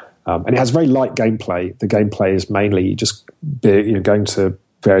villages. And it has very light gameplay. The gameplay is mainly just going to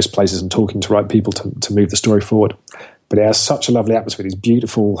various places and talking to right people to move the story forward. But it has such a lovely atmosphere, these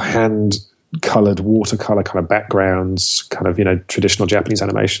beautiful hand-coloured, watercolour kind of backgrounds, kind of, you know, traditional Japanese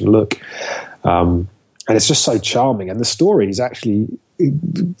animation look. And it's just so charming. And the story is actually,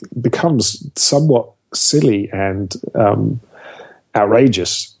 it becomes somewhat silly and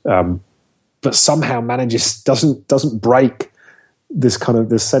outrageous, but somehow doesn't break this kind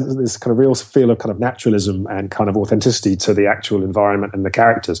of real feel of kind of naturalism and kind of authenticity to the actual environment and the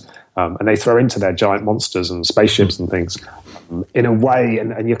characters. And they throw into their giant monsters and spaceships and things in a way,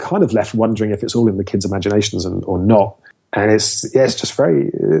 and you're kind of left wondering if it's all in the kids' imaginations or not. And it's just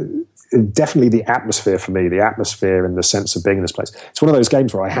very definitely the atmosphere for me, the atmosphere and the sense of being in this place. It's one of those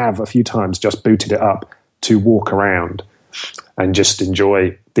games where I have a few times just booted it up to walk around and just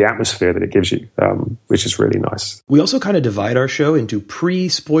enjoy the atmosphere that it gives you, which is really nice. We also kind of divide our show into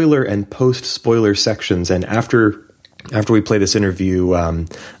pre-spoiler and post-spoiler sections, and after after we play this interview, I'm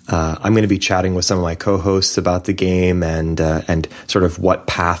going to be chatting with some of my co-hosts about the game and sort of what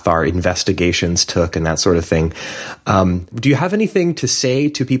path our investigations took and that sort of thing. Do you have anything to say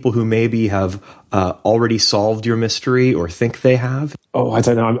to people who maybe have already solved your mystery or think they have? Oh, I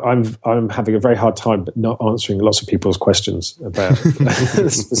don't know. I'm having a very hard time not answering lots of people's questions about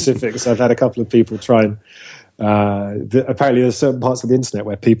specifics. I've had a couple of people try and apparently there's certain parts of the internet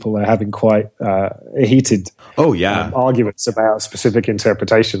where people are having quite heated arguments about specific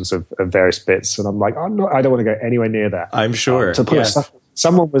interpretations of various bits, and I'm like, I don't want to go anywhere near that. I'm sure.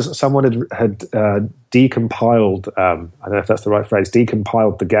 Someone had decompiled, I don't know if that's the right phrase,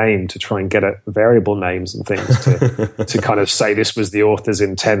 decompiled the game to try and get at variable names and things to kind of say this was the author's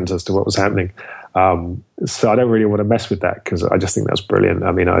intent as to what was happening. So I don't really want to mess with that because I just think that's brilliant.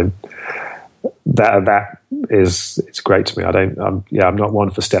 I mean, it's great to me. I'm not one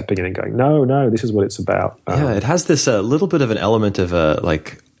for stepping in and going, no, this is what it's about. It has this little bit of an element of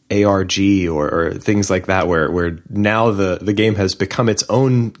like ARG or things like that, where now the game has become its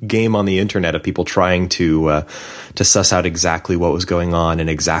own game on the internet of people trying to suss out exactly what was going on and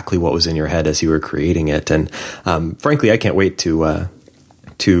exactly what was in your head as you were creating it. And frankly, I can't wait to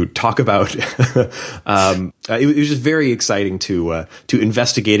talk about. It was just very exciting to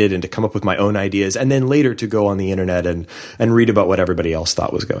investigate it and to come up with my own ideas, and then later to go on the internet and read about what everybody else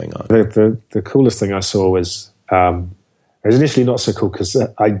thought was going on. The coolest thing I saw was it was initially not so cool because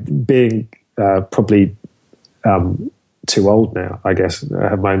being probably too old now, I guess. I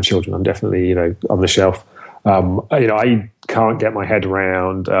have my own children. I'm definitely on the shelf. I can't get my head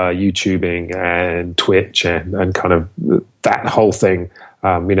around YouTubing and Twitch and kind of that whole thing.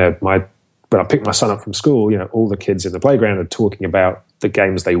 When I picked my son up from school, all the kids in the playground are talking about the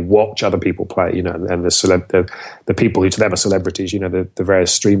games they watch other people play, and the people who to them are celebrities, the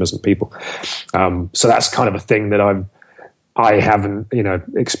various streamers and people. So that's kind of a thing that I haven't,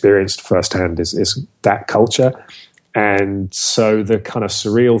 experienced firsthand is that culture. And so the kind of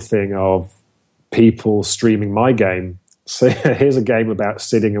surreal thing of people streaming my game. So here's a game about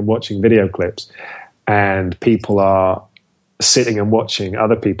sitting and watching video clips, and people are sitting and watching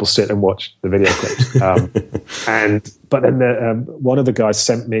other people sit and watch the video clips. But then one of the guys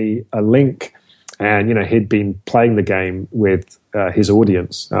sent me a link, and he'd been playing the game with his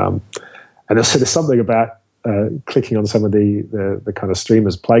audience. And there's something about clicking on some of the kind of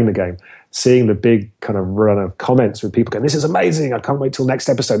streamers playing the game, seeing the big kind of run of comments with people going, "This is amazing! I can't wait till next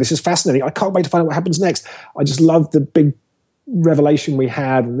episode. This is fascinating! I can't wait to find out what happens next. I just love the big revelation we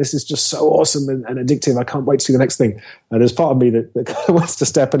had, and this is just so awesome and addictive. I can't wait to see the next thing." And there's part of me that kind of wants to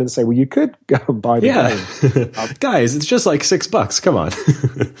step in and say, well, you could go and buy the game. Guys, it's just like $6. Come on.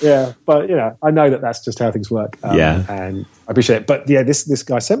 Yeah, but I know that that's just how things work. And I appreciate it. But yeah, this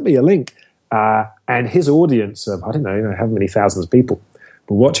guy sent me a link, and his audience of, I don't know how many thousands of people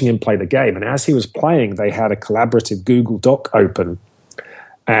were watching him play the game. And as he was playing, they had a collaborative Google Doc open,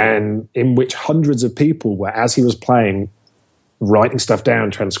 and in which hundreds of people were, as he was playing, writing stuff down,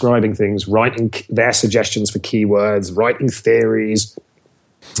 transcribing things, writing their suggestions for keywords, writing theories.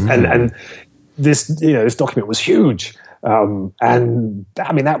 And this, this document was huge. And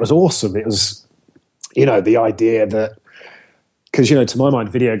I mean, that was awesome. It was, the idea that, because, to my mind,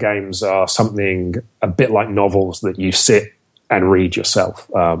 video games are something a bit like novels that you sit and read yourself.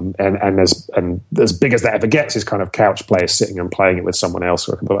 And as big as that ever gets is kind of couch players sitting and playing it with someone else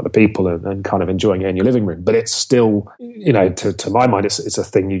or a couple of other people and kind of enjoying it in your living room. But it's still, to my mind, it's a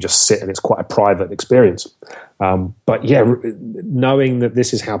thing you just sit and it's quite a private experience. But yeah, knowing that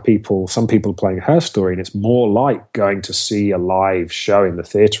this is how some people are playing her story, and it's more like going to see a live show in the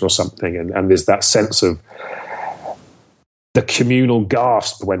theatre or something. And there's that sense of the communal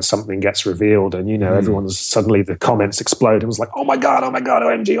gasp when something gets revealed, and everyone's suddenly, the comments explode and was like, oh my god,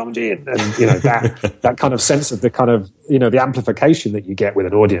 OMG, and that kind of sense of the kind of the amplification that you get with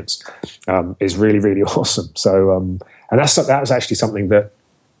an audience is really, really awesome. So and that was actually something that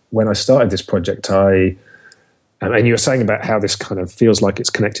when I started this project, and you were saying about how this kind of feels like it's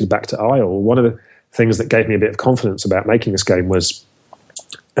connected back to Isle. One of the things that gave me a bit of confidence about making this game was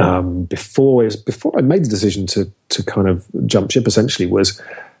before I made the decision to kind of jump ship, essentially, was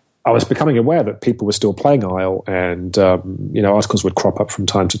I was becoming aware that people were still playing Isle, and articles would crop up from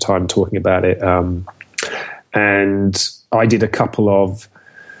time to time talking about it. And I did a couple of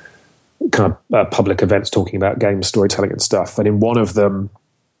kind of public events talking about game storytelling and stuff. And in one of them,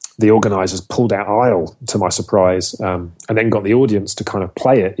 the organisers pulled out Isle, to my surprise, and then got the audience to kind of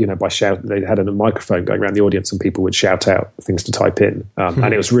play it, by shouting. They had a microphone going around the audience and people would shout out things to type in.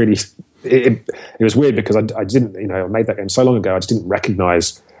 And it was really, it was weird because I didn't, I made that game so long ago, I just didn't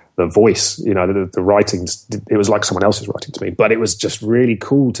recognise the voice, the writing. It was like someone else's writing to me, but it was just really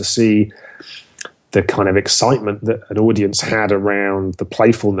cool to see the kind of excitement that an audience had around the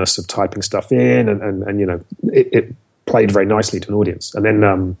playfulness of typing stuff in, and it played very nicely to an audience. And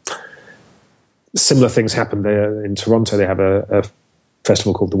then similar things happened there in Toronto. They have a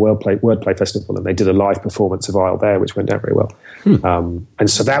festival called the Wordplay Festival, and they did a live performance of Isle there, which went down very well. And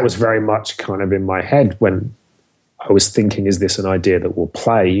so that was very much kind of in my head when I was thinking, is this an idea that will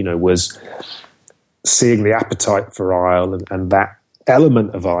play? Was seeing the appetite for Isle and that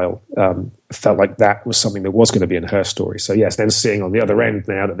element of Isle felt like that was something that was going to be in her story. So yes, then seeing on the other end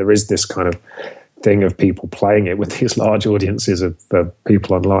now that there is this kind of thing of people playing it with these large audiences of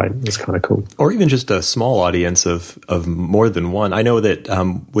people online is kind of cool. Or even just a small audience of more than one. I know that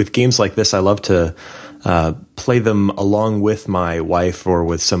with games like this, I love to play them along with my wife or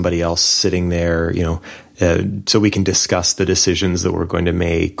with somebody else sitting there, so we can discuss the decisions that we're going to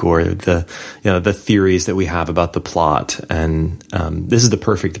make or the theories that we have about the plot. And this is the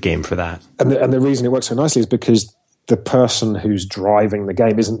perfect game for that. And the reason it works so nicely is because the person who's driving the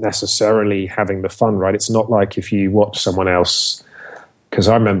game isn't necessarily having the fun, right? It's not like if you watch someone else, because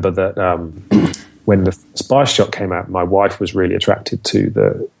I remember that when the Spice Shot came out, my wife was really attracted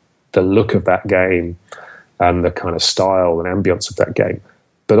to the look of that game and the kind of style and ambience of that game.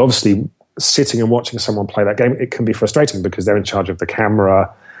 But obviously, sitting and watching someone play that game, it can be frustrating because they're in charge of the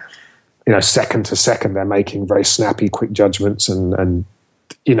camera. Second to second, they're making very snappy, quick judgments, and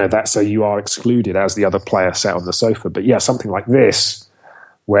that's so you are excluded as the other player sat on the sofa. But yeah, something like this,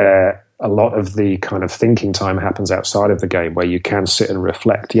 where a lot of the kind of thinking time happens outside of the game, where you can sit and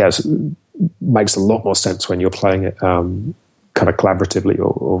reflect. Yes, makes a lot more sense when you're playing it kind of collaboratively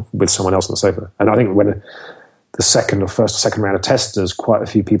or with someone else on the sofa. And I think when the second round of testers, quite a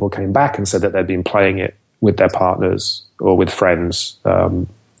few people came back and said that they'd been playing it with their partners or with friends. And,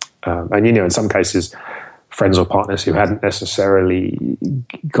 in some cases, friends or partners who hadn't necessarily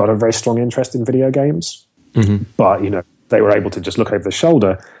got a very strong interest in video games, but, they were able to just look over the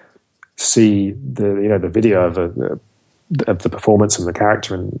shoulder, see the video of the performance and the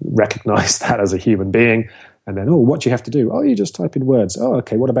character and recognize that as a human being. And then, what do you have to do? You just type in words.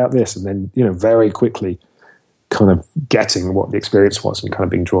 Okay, what about this? And then, very quickly kind of getting what the experience was and kind of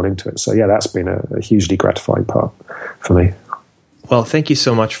being drawn into it. So yeah, that's been a hugely gratifying part for me. Well, thank you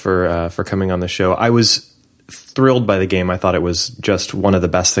so much for coming on the show. I was thrilled by the game. I thought it was just one of the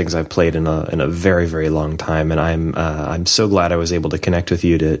best things I've played in a very, very long time, and I'm so glad I was able to connect with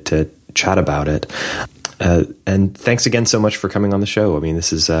you to chat about it. And thanks again so much for coming on the show. I mean,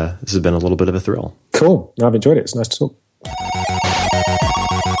 this has been a little bit of a thrill. Cool. I've enjoyed it. It's nice to talk.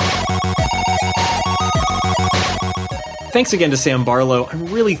 Thanks again to Sam Barlow. I'm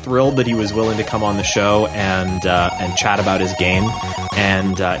really thrilled that he was willing to come on the show and chat about his game.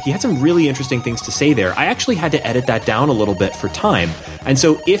 And he had some really interesting things to say there. I actually had to edit that down a little bit for time. And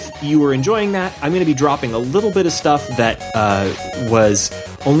so if you were enjoying that, I'm going to be dropping a little bit of stuff that was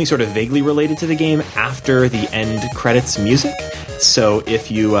only sort of vaguely related to the game after the end credits music. So if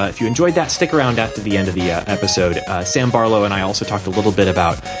you enjoyed that, stick around after the end of the episode. Sam Barlow and I also talked a little bit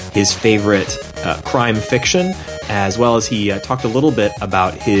about his favorite crime fiction, as well as he talked a little bit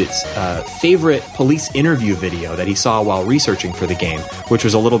about his favorite police interview video that he saw while researching for the game, which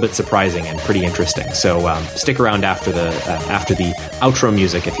was a little bit surprising and pretty interesting. So stick around after the outro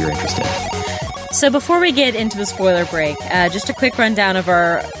music if you're interested. So before we get into the spoiler break, just a quick rundown of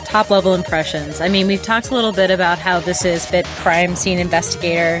our top-level impressions. I mean, we've talked a little bit about how this is a bit crime scene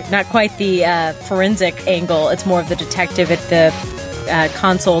investigator, not quite the forensic angle. It's more of the detective at the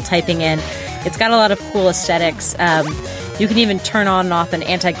console typing in. It's got a lot of cool aesthetics. You can even turn on and off an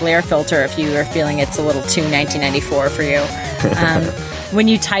anti-glare filter if you are feeling it's a little too 1994 for you. When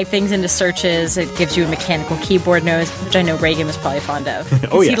you type things into searches, it gives you a mechanical keyboard nose, which I know Reagan was probably fond of.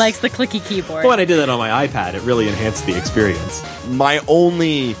 Oh, yes. He likes the clicky keyboard. Well, and I did that on my iPad. It really enhanced the experience. My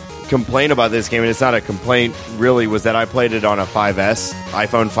only complaint about this game, and it's not a complaint really, was that I played it on a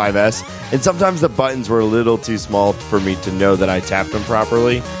iPhone 5S, and sometimes the buttons were a little too small for me to know that I tapped them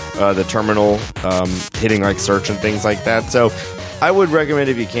properly. The terminal, hitting like search and things like that. So I would recommend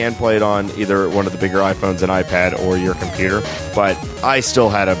if you can play it on either one of the bigger iPhones, an iPad, or your computer. But I still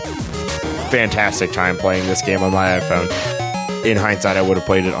had a fantastic time playing this game on my iPhone. In hindsight, I would have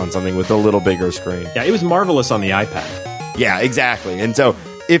played it on something with a little bigger screen. Yeah, it was marvelous on the iPad. Yeah, exactly. And so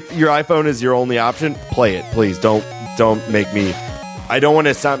if your iPhone is your only option, play it. Please don't make me... I don't want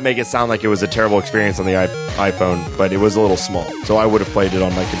to make it sound like it was a terrible experience on the iPhone, but it was a little small. So I would have played it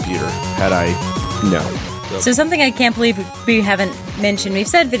on my computer had I known. So something I can't believe we haven't mentioned, we've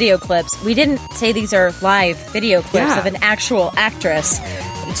said video clips. We didn't say these are live video clips of an actual actress.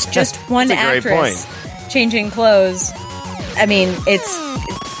 It's just one That's a great actress changing clothes. I mean,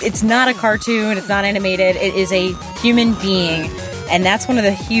 it's not a cartoon. It's not animated. It is a human being. And that's one of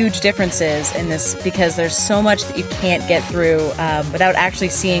the huge differences in this, because there's so much that you can't get through without actually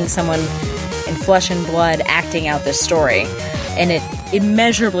seeing someone in flesh and blood acting out this story. And it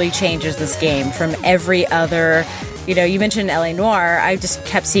immeasurably changes this game from every other, you know, you mentioned L.A. Noire. I just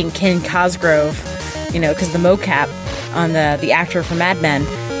kept seeing Ken Cosgrove, you know, because the mocap on the actor from Mad Men.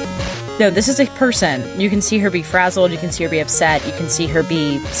 No, this is a person. You can see her be frazzled. You can see her be upset. You can see her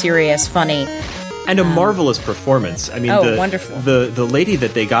be serious, funny. And a marvelous performance. I mean, wonderful. The lady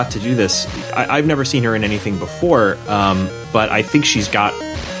that they got to do this, I've never seen her in anything before, but I think she's got,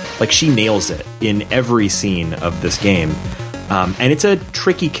 like, she nails it in every scene of this game. And it's a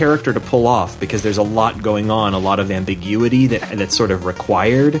tricky character to pull off because there's a lot going on, a lot of ambiguity that's sort of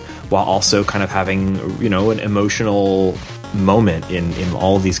required, while also kind of having, you know, an emotional moment in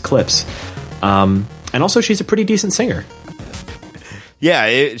all of these clips. And also, she's a pretty decent singer. Yeah,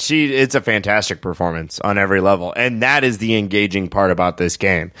 it's a fantastic performance on every level, and that is the engaging part about this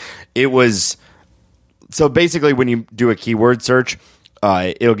game. It was so basically when you do a keyword search,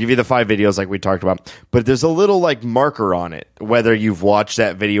 it'll give you the 5 videos like we talked about, but there's a little like marker on it whether you've watched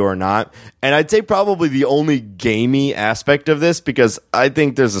that video or not. And I'd say probably the only gamey aspect of this, because I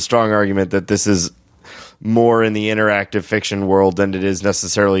think there's a strong argument that this is more in the interactive fiction world than it is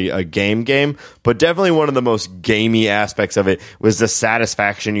necessarily a game, but definitely one of the most gamey aspects of it was the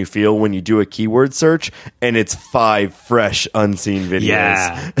satisfaction you feel when you do a keyword search and it's 5 fresh unseen videos.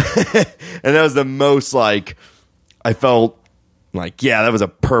 Yeah. And that was the most, like, I felt like, yeah, that was a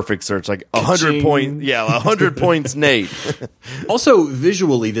perfect search. Like 100 points. Yeah, 100 points, Nate. Also,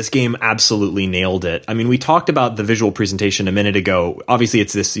 visually, this game absolutely nailed it. I mean, we talked about the visual presentation a minute ago. Obviously,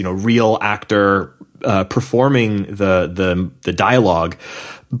 it's this, you know, real actor performing the dialogue,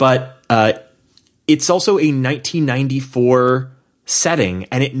 but it's also a 1994 setting,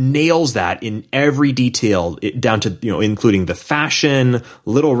 and it nails that in every detail, down to, you know, including the fashion,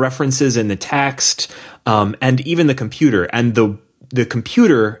 little references in the text, and even the computer. And the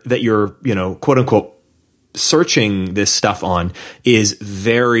computer that you're, you know, quote unquote searching this stuff on is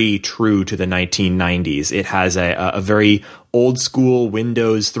very true to the 1990s. It has a very old school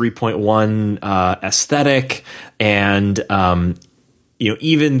Windows 3.1 aesthetic, and you know,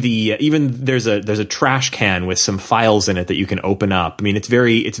 even there's a trash can with some files in it that you can open up. I mean, it's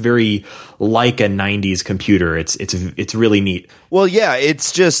very like a 90s computer. It's really neat. Well, yeah,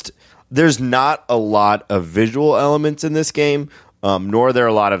 it's just there's not a lot of visual elements in this game, nor are there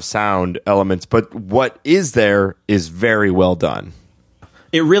a lot of sound elements, but what is there is very well done.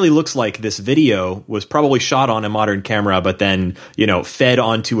 It really looks like this video was probably shot on a modern camera, but then, you know, fed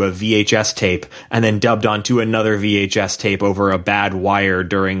onto a VHS tape and then dubbed onto another VHS tape over a bad wire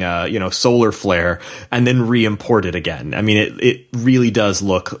during a, you know, solar flare, and then re-imported again. I mean, it really does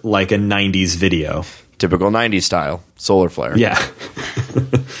look like a 90s video. Typical 90s style, solar flare. Yeah.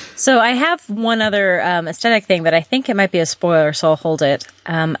 So I have one other aesthetic thing, but I think it might be a spoiler, so I'll hold it.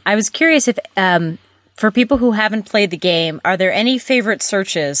 I was curious if... for people who haven't played the game, are there any favorite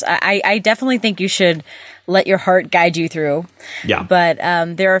searches? I definitely think you should let your heart guide you through. Yeah. But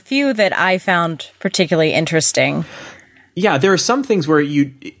there are a few that I found particularly interesting. Yeah, there are some things where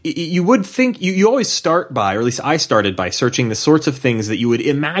you would think you always start by, or at least I started by, searching the sorts of things that you would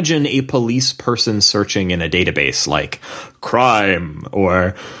imagine a police person searching in a database, like crime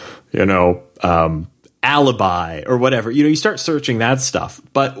or, you know, alibi or whatever. You know, you start searching that stuff.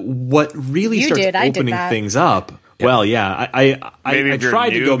 But what really starts opening things up, well, yeah, I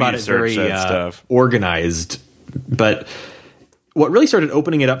tried to go about it very organized, but what really started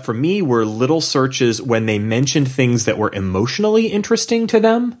opening it up for me were little searches when they mentioned things that were emotionally interesting to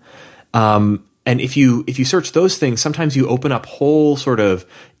them. And if you search those things, sometimes you open up whole sort of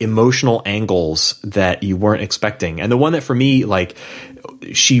emotional angles that you weren't expecting. And the one that for me, like,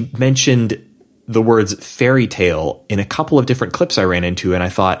 she mentioned the words fairy tale in a couple of different clips I ran into, and I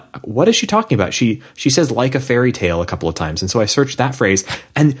thought, what is she talking about? She says like a fairy tale a couple of times, and so I searched that phrase,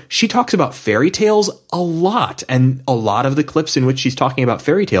 and she talks about fairy tales a lot, and a lot of the clips in which she's talking about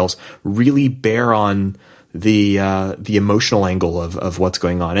fairy tales really bear on the emotional angle of what's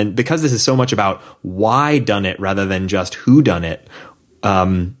going on. And because this is so much about why done it rather than just who done it,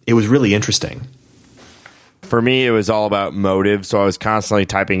 it was really interesting. For me, it was all about motive, so I was constantly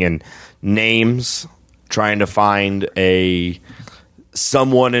typing in names, trying to find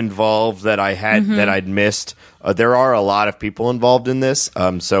someone involved that I had that I'd missed. There are a lot of people involved in this,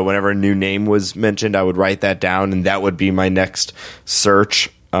 so whenever a new name was mentioned, I would write that down, and that would be my next search.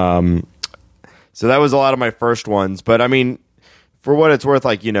 So that was a lot of my first ones. But I mean, for what it's worth,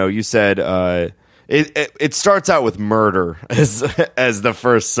 like, you said it starts out with murder as the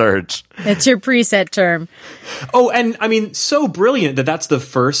first search. It's your preset term. Oh, and I mean, so brilliant that that's the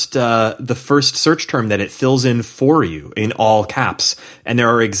first search term that it fills in for you in all caps. And there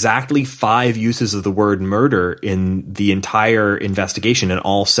are exactly 5 uses of the word murder in the entire investigation in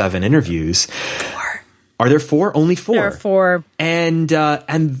all 7 interviews. 4. Are there 4? Only 4. There are 4. And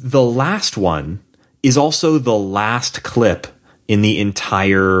the last one is also the last clip in the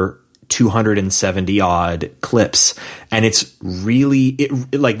entire 270 odd clips. And it's really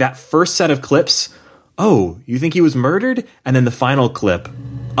like that first set of clips. Oh, you think he was murdered? And then the final clip,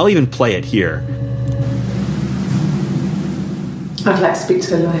 I'll even play it here. I'd like to speak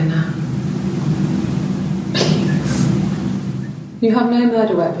to a lawyer now. Please. You have no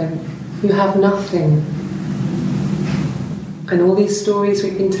murder weapon. You have nothing. And all these stories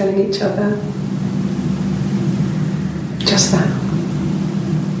we've been telling each other. Just that.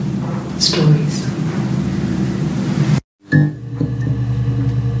 Stories.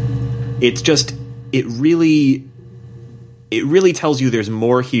 It's just, it really tells you there's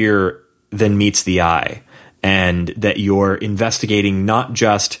more here than meets the eye, and that you're investigating not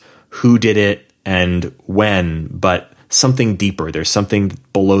just who did it and when, but something deeper. There's something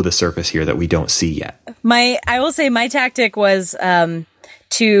below the surface here that we don't see yet. I will say my tactic was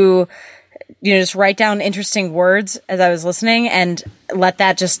to just write down interesting words as I was listening and let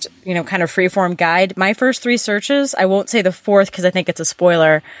that just, kind of freeform guide. My first 3 searches, I won't say the 4th because I think it's a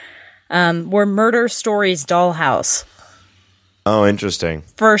spoiler, were murder stories dollhouse. Oh, interesting.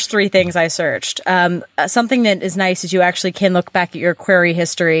 First 3 things I searched. Something that is nice is you actually can look back at your query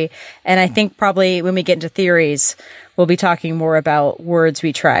history. And I think probably when we get into theories, we'll be talking more about words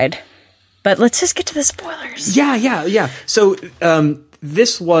we tried. But let's just get to the spoilers. Yeah. So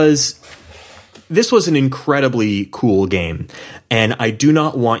this was an incredibly cool game. And I do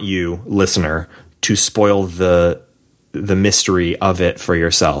not want you, listener, to spoil the mystery of it for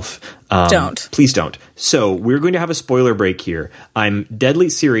yourself. Don't. Please don't. So we're going to have a spoiler break here. I'm deadly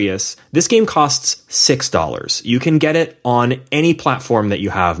serious. This game costs $6. You can get it on any platform that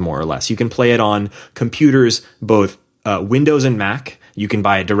you have, more or less. You can play it on computers, both Windows and Mac. You can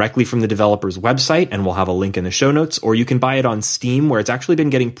buy it directly from the developer's website, and we'll have a link in the show notes, or you can buy it on Steam, where it's actually been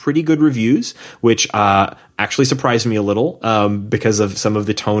getting pretty good reviews, which actually surprised me a little because of some of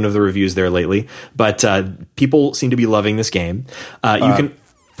the tone of the reviews there lately. But people seem to be loving this game. You can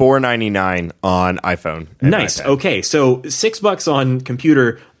 $4.99 on iPhone. Nice. iPad. Okay, so $6 on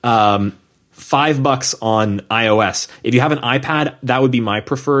computer. $5 on iOS. If you have an iPad, that would be my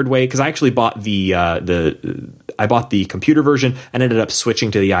preferred way, because I actually bought I bought the computer version and ended up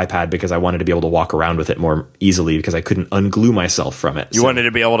switching to the iPad because I wanted to be able to walk around with it more easily because I couldn't unglue myself from it. You wanted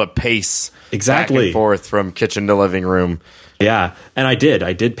to be able to pace exactly back and forth from kitchen to living room. Yeah, and I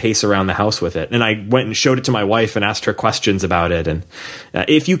did pace around the house with it, and I went and showed it to my wife and asked her questions about it. And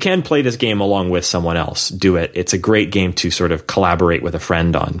if you can play this game along with someone else, do it. It's a great game to sort of collaborate with a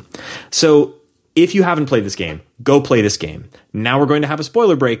friend on. So if you haven't played this game, go play this game. Now we're going to have a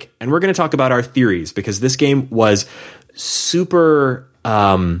spoiler break, and we're going to talk about our theories, because this game was super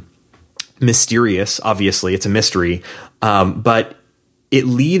mysterious. Obviously, it's a mystery, but it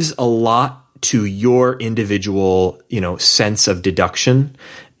leaves a lot to your individual, sense of deduction.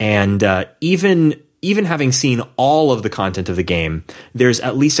 And even having seen all of the content of the game, there's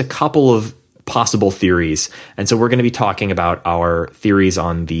at least a couple of possible theories. And so we're going to be talking about our theories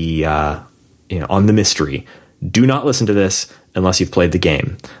on the on the mystery. Do not listen to this unless you've played the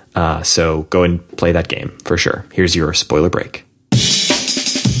game. So go and play that game for sure. Here's your spoiler break.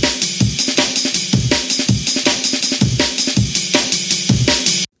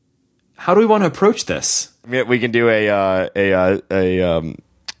 How do we want to approach this? We can do a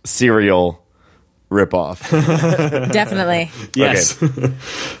serial ripoff. Definitely. Yes. Okay.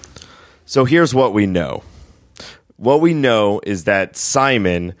 So here's what we know. What we know is that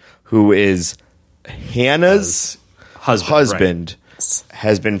Simon, who is Hannah's husband, right,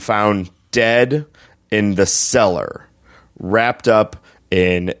 has been found dead in the cellar, wrapped up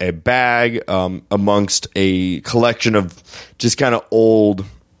in a bag amongst a collection of just kind of old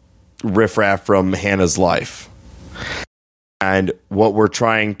riffraff from Hannah's life. And what we're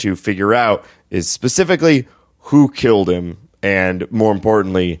trying to figure out is specifically who killed him, and more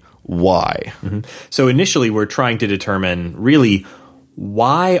importantly, why. Mm-hmm. So initially we're trying to determine really,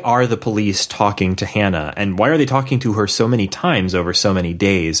 why are the police talking to Hannah, and why are they talking to her so many times over so many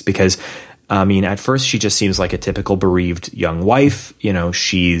days? Because at first she just seems like a typical bereaved young wife.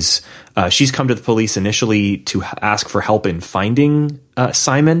 She's come to the police initially to ask for help in finding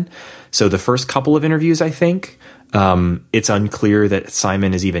Simon. So the first couple of interviews, I think, It's unclear that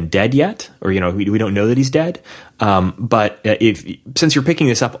Simon is even dead yet, or we don't know that he's dead. But since you're picking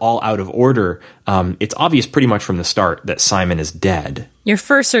this up all out of order, it's obvious pretty much from the start that Simon is dead. Your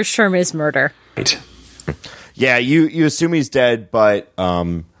first search term is murder. Right. Yeah, you assume he's dead, but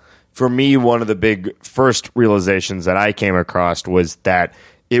for me, one of the big first realizations that I came across was that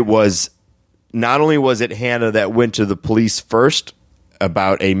it was not only was it Hannah that went to the police first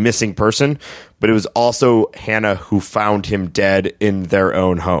about a missing person, but it was also Hannah who found him dead in their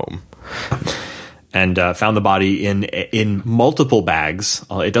own home. And found the body in multiple bags.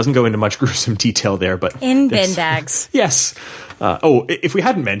 It doesn't go into much gruesome detail there, but in bin bags. Yes. If we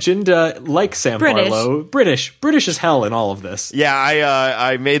hadn't mentioned, like Sam Barlow, British as hell in all of this. Yeah,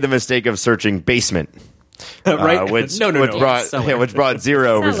 I made the mistake of searching basement, right? Which brought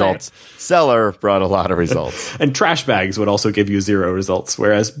zero results. Cellar brought a lot of results, and trash bags would also give you 0 results,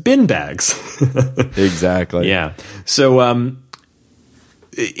 whereas bin bags. Exactly. Yeah. So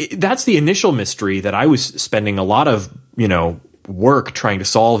that's the initial mystery that I was spending a lot of work trying to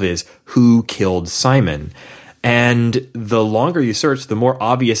solve, is who killed Simon. And the longer you search, the more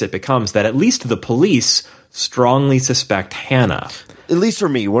obvious it becomes that at least the police strongly suspect Hannah. At least for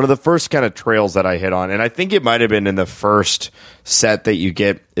me, one of the first kind of trails that I hit on, and I think it might have been in the first set that you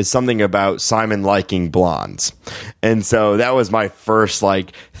get, is something about Simon liking blondes. And so that was my first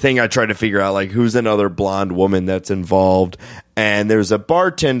thing I tried to figure out, who's another blonde woman that's involved. And there's a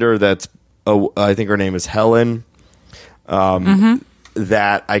bartender that's, I think her name is Helen.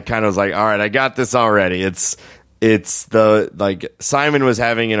 That I kind of was like, all right, I got this already. It's the Simon was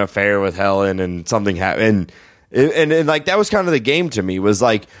having an affair with Helen and something happened. And that was kind of the game to me, was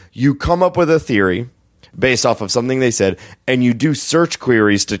you come up with a theory based off of something they said, and you do search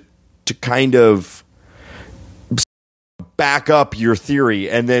queries to kind of back up your theory.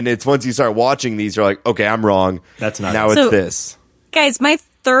 And then it's once you start watching these, you're like, okay, I'm wrong. That's not now. It's this. Guys, my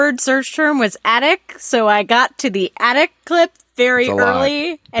third search term was attic, so I got to the attic clip very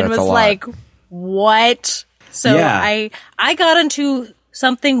early and was like, what? So yeah. I got into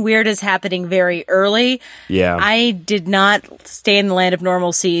something weird is happening very early. Yeah. I did not stay in the land of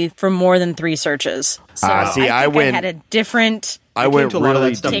normalcy for more than 3 searches. So I had a different... I went to a lot of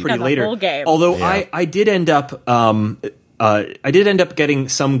that stuff pretty later. Although I did end up... I did end up getting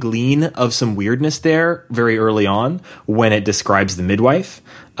some glean of some weirdness there very early on when it describes the midwife.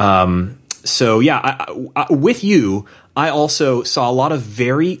 So yeah, with you, I also saw a lot of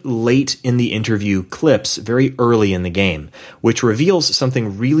very late in the interview clips, very early in the game, which reveals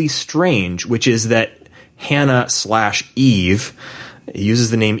something really strange, which is that Hannah/Eve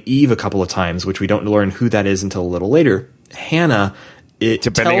uses the name Eve a couple of times, which we don't learn who that is until a little later. Hannah...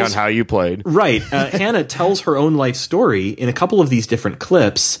 Depending on how you played. Right. Hannah tells her own life story in a couple of these different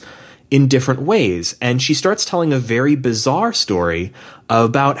clips in different ways. And she starts telling a very bizarre story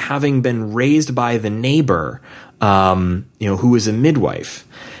about having been raised by the neighbor, who is a midwife.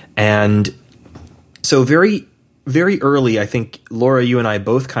 And so very, very early, I think, Laura, you and I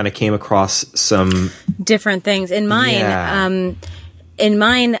both kind of came across some... different things. In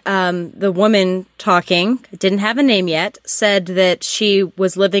mine, the woman talking, didn't have a name yet, said that she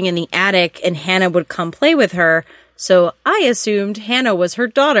was living in the attic and Hannah would come play with her. So I assumed Hannah was her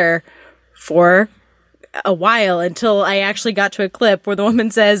daughter for a while until I actually got to a clip where the woman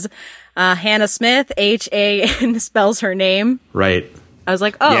says, Hannah Smith, H-A, and spells her name. Right. I was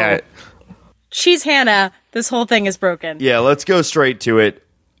like, she's Hannah. This whole thing is broken. Yeah, let's go straight to it.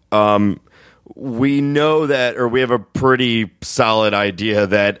 We know that, or we have a pretty solid idea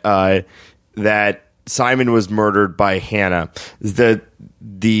that that Simon was murdered by Hannah.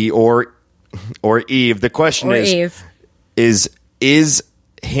 Or Eve. The question is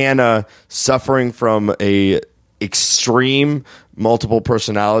Hannah suffering from a extreme multiple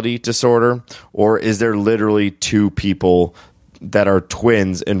personality disorder, or is there literally 2 people that are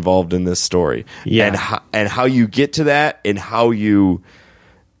twins involved in this story? Yeah, and how you get to that, and how you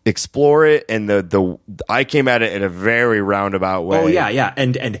explore it, and I came at it in a very roundabout way. Oh yeah.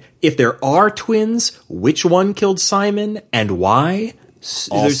 And if there are twins, which one killed Simon and why?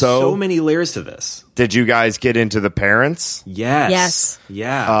 There's so many layers to this. Did you guys get into the parents? Yes.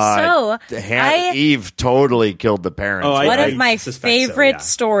 Yeah. Eve totally killed the parents. One of my favorite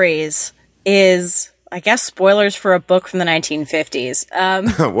stories is, I guess, spoilers for a book from the 1950s.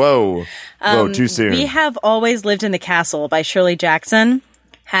 Whoa, too soon. We Have Always Lived in the Castle by Shirley Jackson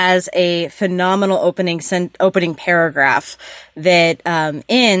has a phenomenal opening paragraph that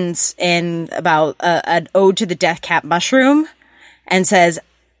ends in about an ode to the death cap mushroom and says,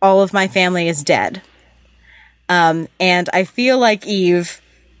 all of my family is dead. And I feel like Eve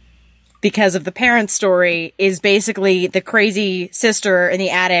because of the parents' story, is basically the crazy sister in the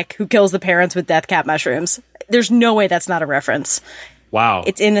attic who kills the parents with death cap mushrooms. There's no way that's not a reference. Wow.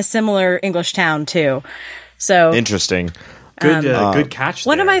 It's in a similar English town, too. So Interesting. Good catch.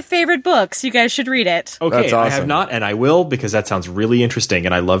 one of there. my favorite books. You guys should read it. Okay, That's I have awesome. not, and I will, because that sounds really interesting,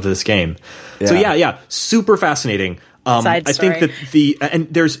 and I loved this game. So yeah, super fascinating. Side I think story.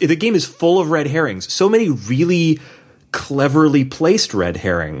 that the game is full of red herrings. So many really cleverly placed red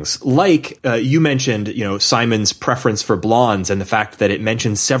herrings. Like you mentioned, Simon's preference for blondes and the fact that it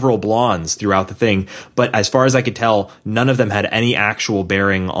mentions several blondes throughout the thing. But as far as I could tell, none of them had any actual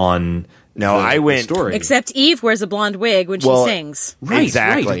bearing on. No, I went story. Except Eve wears a blonde wig when she sings. Right,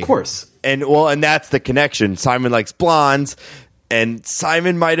 exactly. right, of course. And that's the connection. Simon likes blondes, and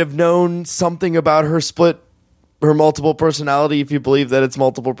Simon might have known something about her multiple personality, if you believe that it's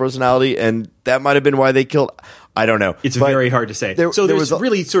multiple personality, and that might have been why they killed. I don't know. It's very hard to say. There there's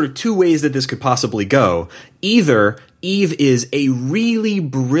really sort of two ways that this could possibly go. Either Eve is a really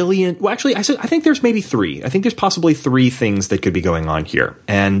brilliant... Well, actually, I think there's maybe three. I think there's possibly three things that could be going on here.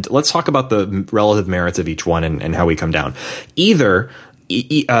 And let's talk about the relative merits of each one and how we come down. Either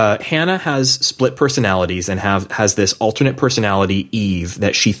Hannah has split personalities and has this alternate personality, Eve,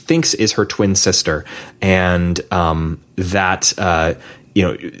 that she thinks is her twin sister. And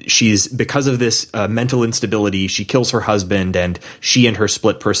she's, because of this mental instability, she kills her husband, and she and her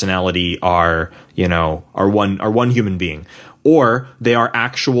split personality are one human being. Or they are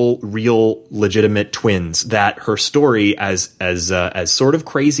actual, real, legitimate twins that her story, as sort of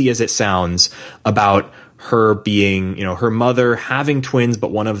crazy as it sounds, about her being, her mother having twins,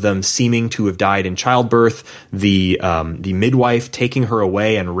 but one of them seeming to have died in childbirth, the midwife taking her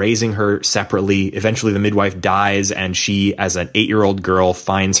away and raising her separately. Eventually the midwife dies, and she, as an 8-year-old girl,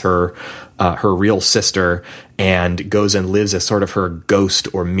 finds her real sister and goes and lives as sort of her ghost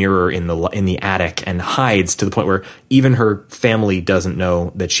or mirror in the attic, and hides to the point where even her family doesn't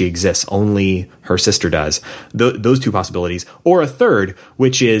know that she exists. Only her sister does. Those two possibilities. Or a third,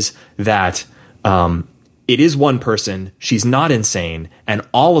 which is that, it is one person, she's not insane, and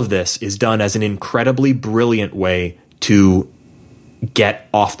all of this is done as an incredibly brilliant way to get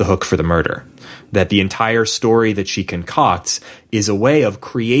off the hook for the murder. That the entire story that she concocts is a way of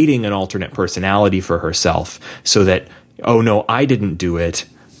creating an alternate personality for herself, so that, oh no, I didn't do it,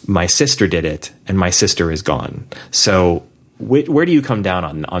 my sister did it, and my sister is gone. So where do you come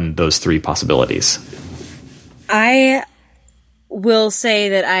down on those three possibilities? I will say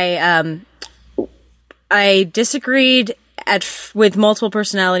that I disagreed with multiple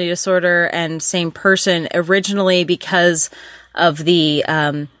personality disorder and same person originally because of the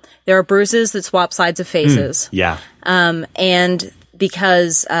there are bruises that swap sides of faces. Yeah. And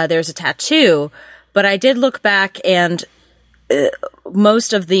because there's a tattoo. But I did look back, and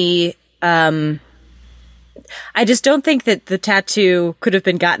most of the I just don't think that the tattoo could have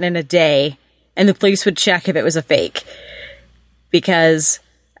been gotten in a day and the police would check if it was a fake, because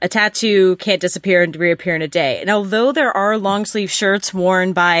a tattoo can't disappear and reappear in a day. And although there are long sleeve shirts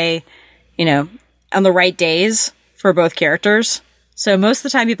worn by, on the right days for both characters, so most of the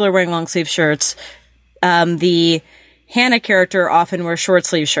time people are wearing long sleeve shirts, the Hannah character often wears short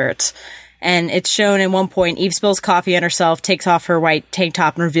sleeve shirts. And it's shown in one point, Eve spills coffee on herself, takes off her white tank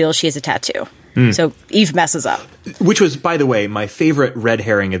top, and reveals she has a tattoo. So Eve messes up. Which was, by the way, my favorite red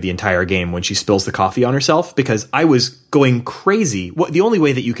herring of the entire game, when she spills the coffee on herself, because I was going crazy. The only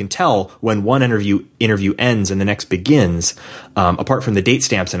way that you can tell when one interview ends and the next begins, apart from the date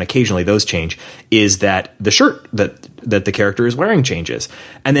stamps, and occasionally those change, is that the shirt that the character is wearing changes.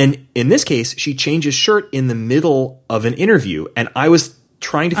 And then in this case, she changes shirt in the middle of an interview, and I was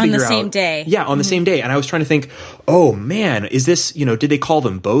trying to figure out... On the same day. Yeah, on the same day. And I was trying to think, oh man, is this, did they call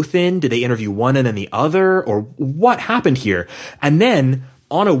them both in? Did they interview one and then the other? Or what happened here? And then,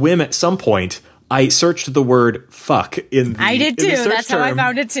 on a whim at some point, I searched the word fuck in the I did too. That's term, how I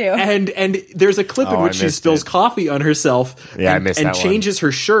found it too. And there's a clip in which she spills coffee on herself and changes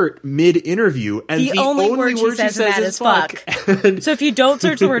her shirt mid-interview. And the only word she says is fuck. So if you don't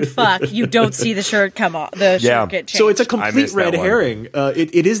search the word fuck, you don't see the shirt come off. The shirt get changed. So it's a complete red herring.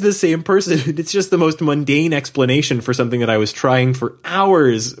 It is the same person. It's just the most mundane explanation for something that I was trying for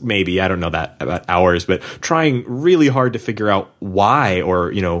hours, maybe. I don't know that about hours, but trying really hard to figure out why,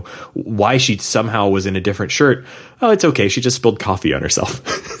 or, why she'd somehow was in a different shirt. Oh, it's okay. She just spilled coffee on herself.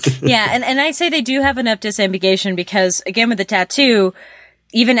 Yeah, and I say they do have enough disambiguation because, again, with the tattoo,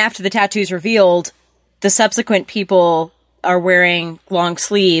 even after the tattoo's revealed, the subsequent people are wearing long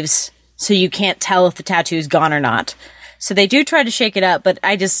sleeves, so you can't tell if the tattoo's gone or not. So they do try to shake it up, but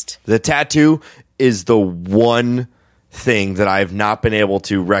I just... The tattoo is the one thing that I've not been able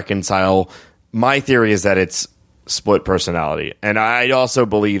to reconcile. My theory is that it's split personality, and I also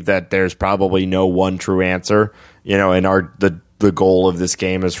believe that there's probably no one true answer. And the goal of this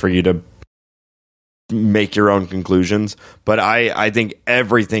game is for you to make your own conclusions. But I think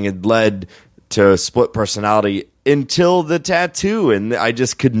everything had led to split personality until the tattoo, and I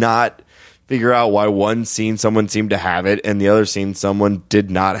just could not figure out why one scene someone seemed to have it and the other scene someone did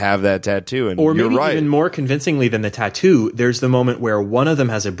not have that tattoo. And or maybe you're right. Even more convincingly than the tattoo, there's the moment where one of them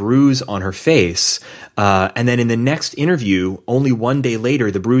has a bruise on her face, and then in the next interview, only one day later,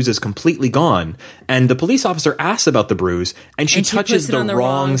 the bruise is completely gone, and the police officer asks about the bruise, and she touches the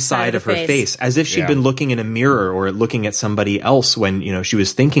wrong side of her face, as if she'd been looking in a mirror or looking at somebody else when she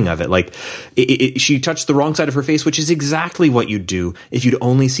was thinking of it. Like she touched the wrong side of her face, which is exactly what you'd do if you'd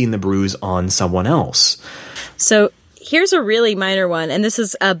only seen the bruise on someone else. So here's a really minor one, and this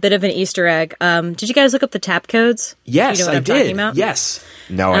is a bit of an Easter egg. Did you guys look up the tap codes? Yes, you know what I'm did. talking about? Yes.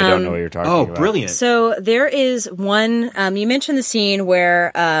 No, I don't know what you're talking about. Oh, brilliant. So there is one, you mentioned the scene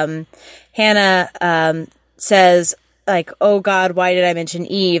where Hannah says, like, oh God, why did I mention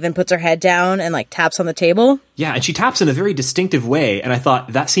Eve? And puts her head down and like taps on the table. Yeah, and she taps in a very distinctive way, and I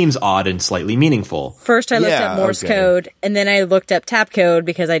thought that seems odd and slightly meaningful. First I looked up Morse code, and then I looked up tap code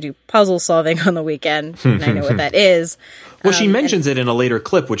because I do puzzle solving on the weekend, and I know what that is. Well, she mentions it in a later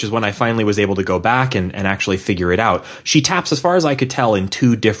clip, which is when I finally was able to go back and actually figure it out. She taps, as far as I could tell, in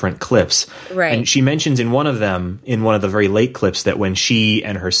 2 different clips. Right. And she mentions in one of them, in one of the very late clips, that when she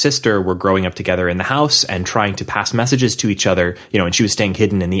and her sister were growing up together in the house and trying to pass messages to each other, and she was staying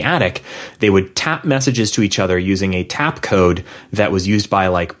hidden in the attic, they would tap messages to each other using a tap code that was used by,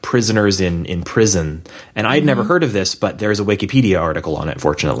 like, prisoners in prison. And I'd never heard of this, but there's a Wikipedia article on it,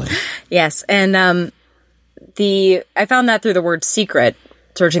 fortunately. Yes, and I found that through the word secret,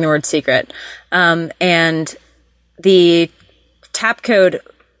 searching the word secret. And the tap code,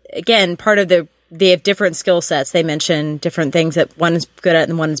 again, part of they have different skill sets. They mention different things that one is good at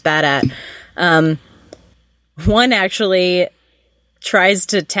and one is bad at. One actually tries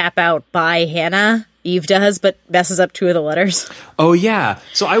to tap out by Hannah. Eve does, but messes up 2 of the letters. Oh, yeah.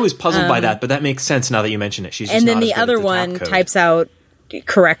 So I was puzzled by that, but that makes sense now that you mention it. She's just and then not the as good other at the one tap code. types out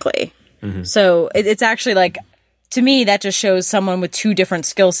correctly. So it's actually like, to me, that just shows someone with 2 different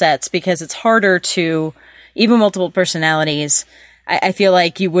skill sets, because it's harder to, even multiple personalities, I feel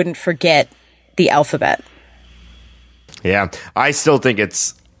like you wouldn't forget the alphabet. Yeah, I still think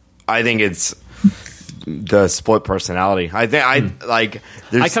it's the split personality. I come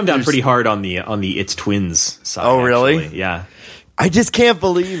Hmm. down pretty hard on the it's twins side. Oh, really? Actually. Yeah. I just can't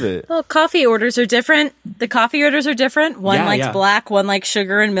believe it. Well, coffee orders are different. The coffee orders are different. One likes black, one likes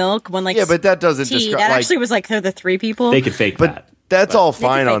sugar and milk, one likes but that doesn't tea. describe. That actually was like they're the 3 people. They could fake But that. that's all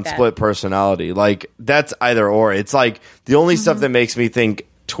fine fake on that. split personality. Like, that's either or. It's like the only stuff that makes me think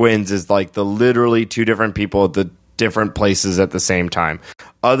twins is like the literally 2 different people at the different places at the same time.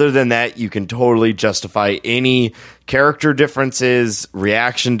 Other than that, you can totally justify any character differences,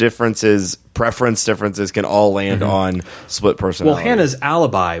 reaction differences, preference differences can all land on split personality. Well, Hannah's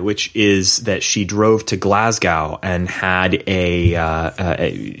alibi, which is that she drove to Glasgow and had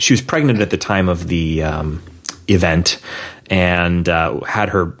she was pregnant at the time of the event, and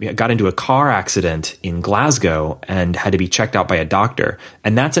got into a car accident in Glasgow and had to be checked out by a doctor.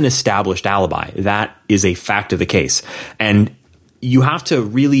 And that's an established alibi. That is a fact of the case. And you have to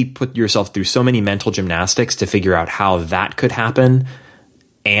really put yourself through so many mental gymnastics to figure out how that could happen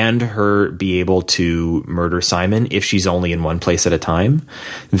and her be able to murder Simon if she's only in one place at a time.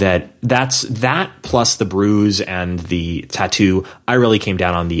 That's plus the bruise and the tattoo. I really came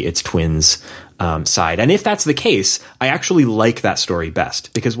down on the it's twins side. And if that's the case, I actually like that story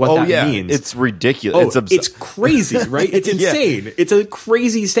best, because what that means... it's ridiculous. It's crazy, right? It's insane. Yeah. It's a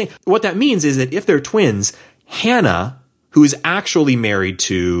crazy thing. What that means is that if they're twins, Hannah, who is actually married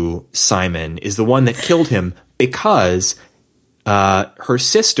to Simon, is the one that killed him because her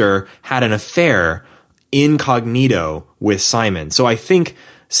sister had an affair incognito with Simon. So I think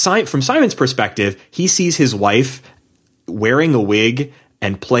from Simon's perspective, he sees his wife wearing a wig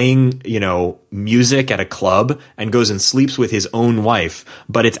and playing, music at a club and goes and sleeps with his own wife,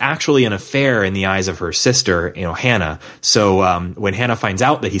 but it's actually an affair in the eyes of her sister, Hannah. So when Hannah finds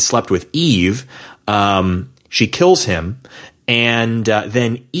out that he slept with Eve, she kills him, and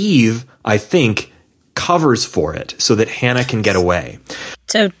then Eve, I think, covers for it so that Hannah can get away.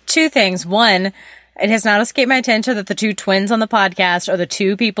 So 2 things. One, it has not escaped my attention that the 2 twins on the podcast are the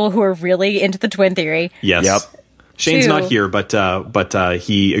 2 people who are really into the twin theory. Yes. Yep. Shane's 2. not here, but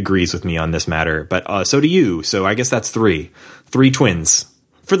he agrees with me on this matter. But so do you. So I guess that's 3. 3 twins.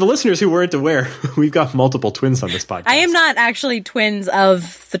 For the listeners who weren't aware, we've got multiple twins on this podcast. I am not actually twins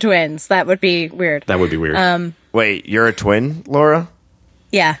of the twins. That would be weird. That would be weird. Wait, you're a twin, Laura?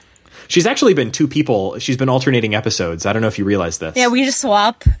 Yeah. She's actually been two people. She's been alternating episodes. I don't know if you realize this. Yeah, we just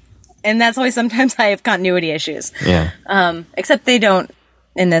swap. And that's why sometimes I have continuity issues. Yeah. Except they don't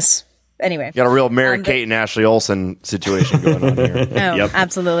in this. Anyway. You got a real Mary-Kate and Ashley Olsen situation going on here. Oh, Yep.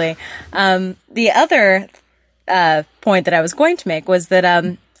 absolutely. The other point that I was going to make was that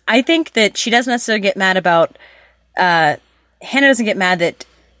I think that she doesn't necessarily get mad about Hannah doesn't get mad that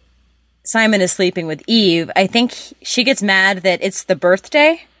Simon is sleeping with Eve. I think she gets mad that it's the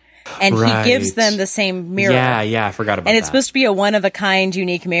birthday and Right. he gives them the same mirror. Yeah, I forgot about that. And it's supposed to be a one-of-a-kind,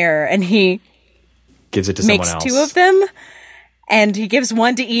 unique mirror, and he gives it to someone makes else. two of them, and he gives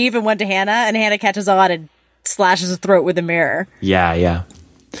one to Eve and one to Hannah, and Hannah catches on and slashes his throat with the mirror. Yeah.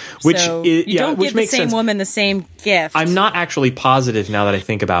 Which So is, you don't which give the makes same sense. woman the same gift. I'm not actually positive now that I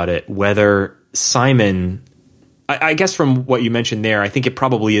think about it whether Simon. I guess from what you mentioned there, I think it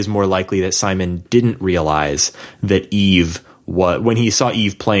probably is more likely that Simon didn't realize that Eve when he saw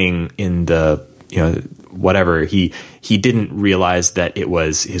Eve playing in the whatever he didn't realize that it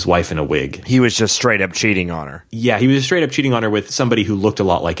was his wife in a wig. He was just straight up cheating on her. Yeah, he was straight up cheating on her with somebody who looked a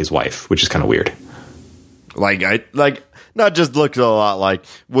lot like his wife, which is kind of weird. Not just looked a lot like,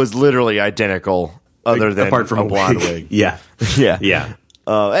 was literally identical, other than apart from a blonde wig. Yeah. Yeah.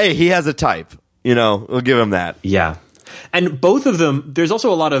 Hey, he has a type. We'll give him that. Yeah. And both of them, there's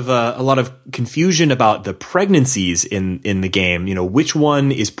also a lot of confusion about the pregnancies in the game. Which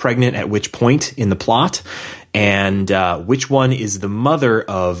one is pregnant at which point in the plot, and which one is the mother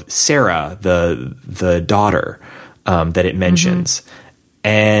of Sarah, the daughter that it mentions. Mm-hmm.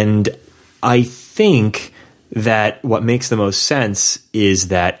 And I think that what makes the most sense is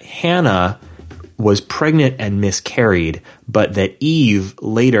that Hannah was pregnant and miscarried, but that Eve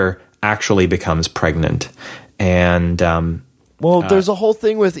later actually becomes pregnant. And there's a whole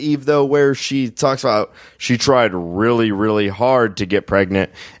thing with Eve though where she talks about she tried really, really hard to get pregnant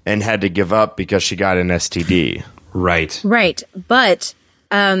and had to give up because she got an STD. Right. But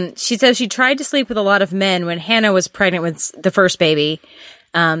she says she tried to sleep with a lot of men when Hannah was pregnant with the first baby.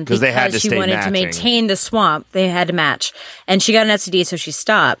 Because they had to she stay wanted matching. to maintain the swamp. They had to match. And she got an STD, so she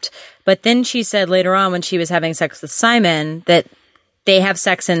stopped. But then she said later on when she was having sex with Simon that they have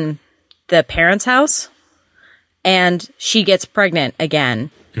sex in the parents' house and she gets pregnant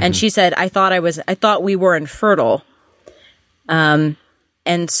again. Mm-hmm. And she said, I thought we were infertile. And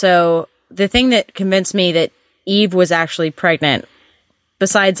so the thing that convinced me that Eve was actually pregnant,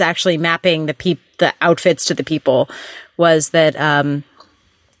 besides actually mapping the outfits to the people, was that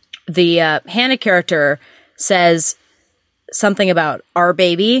the Hannah character says something about our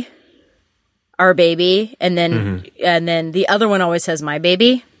baby, and then the other one always says my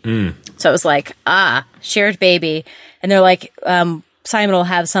baby. So it was like, shared baby. And they're like, Simon will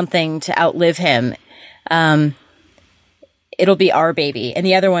have something to outlive him. It'll be our baby. And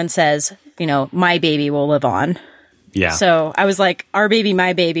the other one says, my baby will live on. Yeah. So I was like, our baby,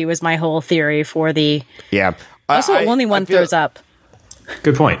 my baby was my whole theory for the. Yeah. Also, only one throws up.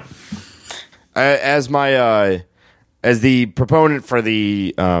 Good point. As the proponent for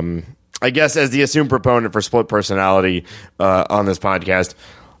the, I guess as the assumed proponent for split personality on this podcast,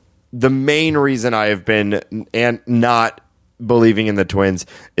 the main reason I have been and not believing in the twins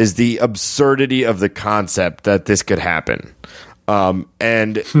is the absurdity of the concept that this could happen.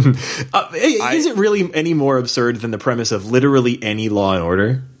 And is it really any more absurd than the premise of literally any Law and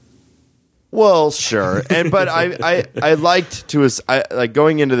Order? Well, sure, but I liked to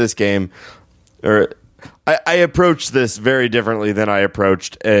going into this game, or I approached this very differently than I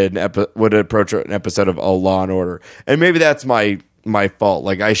approached would approach an episode of Law and Order, and maybe that's my fault.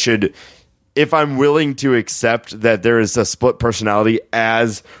 Like I should, if I'm willing to accept that there is a split personality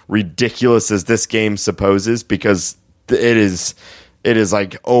as ridiculous as this game supposes, because it is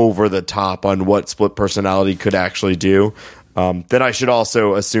like over the top on what split personality could actually do. Then I should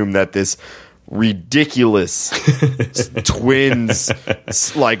also assume that this ridiculous twins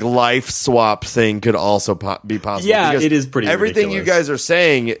like life swap thing could also be possible. Yeah, because it is pretty everything ridiculous. You guys are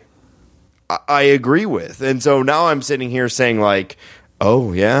saying I agree with. And so now I'm sitting here saying like,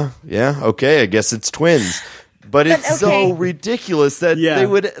 oh yeah, okay, I guess it's twins. But it's so ridiculous that they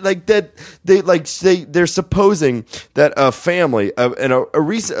would they're supposing that a family and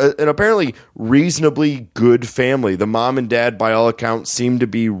an apparently reasonably good family, the mom and dad by all accounts seem to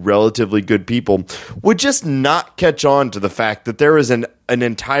be relatively good people, would just not catch on to the fact that there is an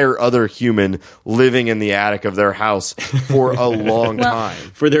entire other human living in the attic of their house for a long time.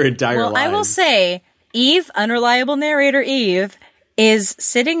 For their entire lives. I will say, Eve, unreliable narrator Eve, is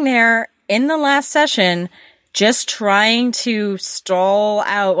sitting there in the last session just trying to stall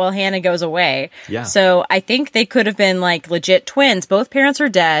out while Hannah goes away. Yeah. So I think they could have been like legit twins. Both parents are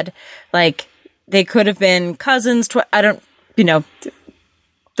dead. Like they could have been cousins. I don't, you know,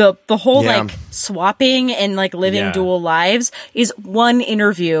 the whole Yeah. like swapping and like living Yeah. dual lives is one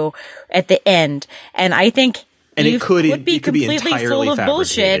interview at the end. And I think And it Eve could be completely entirely full of fabricated,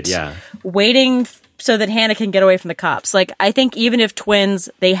 bullshit, yeah. waiting so that Hannah can get away from the cops. Like, I think even if twins,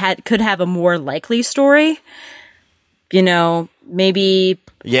 they could have a more likely story. You know, maybe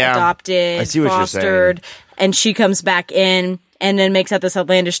Yeah, adopted, I see what you're saying. fostered, and she comes back in and then makes up this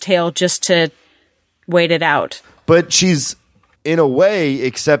outlandish tale just to wait it out. But she's, in a way,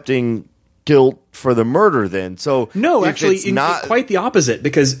 accepting guilt for the murder then. So No, if actually, it's not quite the opposite,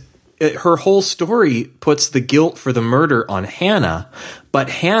 because her whole story puts the guilt for the murder on Hannah, but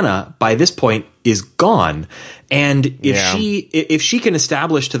Hannah, by this point, is gone. And if she can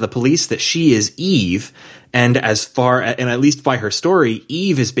establish to the police that she is Eve, and at least by her story,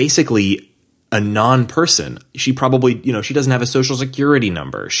 Eve is basically a non-person. She probably, she doesn't have a social security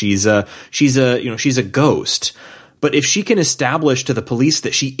number. She's a ghost. But if she can establish to the police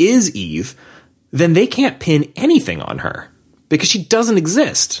that she is Eve, then they can't pin anything on her because she doesn't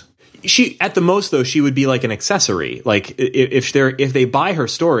exist. She, at the most though, she would be like an accessory. Like if they buy her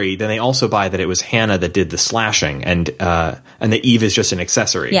story, then they also buy that it was Hannah that did the slashing, and that Eve is just an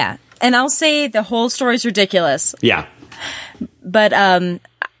accessory. Yeah. And I'll say the whole story's ridiculous. Yeah. But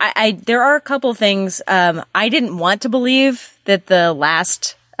I there are a couple things I didn't want to believe that the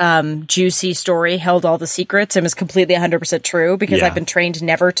last juicy story held all the secrets and was completely 100% true, because Yeah. I've been trained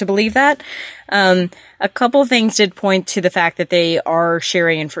never to believe that. A couple things did point to the fact that they are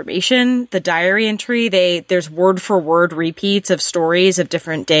sharing information. The diary entry, there's word for word repeats of stories of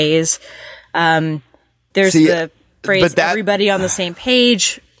different days. There's the phrase everybody on the same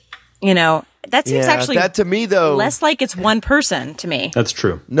page. That seems actually that to me though less like it's one person to me. That's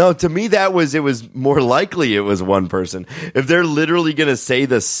true. No, to me it was more likely it was one person. If they're literally going to say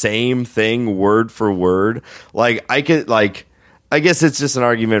the same thing word for word, I guess it's just an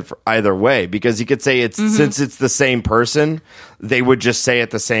argument for either way, because you could say since it's the same person, they would just say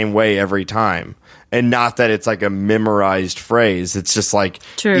it the same way every time. And not that it's like a memorized phrase. It's just like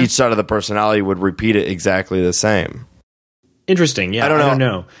True. Each side of the personality would repeat it exactly the same. Interesting. Yeah, I don't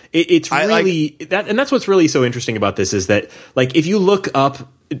know. It's really and that's what's really so interesting about this is that, like, if you look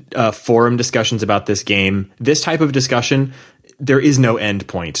up forum discussions about this game, this type of discussion, there is no end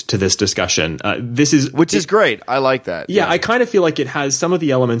point to this discussion. Which is great. I like that. Yeah, I kind of feel like it has some of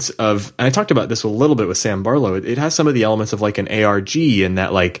the elements of, and I talked about this a little bit with Sam Barlow. It has some of the elements of like an ARG, in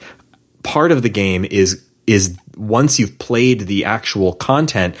that like part of the game is once you've played the actual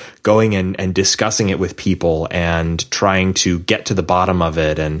content, going and discussing it with people and trying to get to the bottom of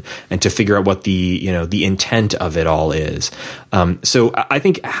it and to figure out what the intent of it all is. So I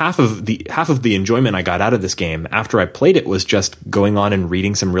think half of the enjoyment I got out of this game after I played it was just going on and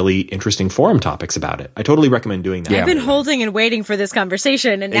reading some really interesting forum topics about it. I totally recommend doing that. I've been holding and waiting for this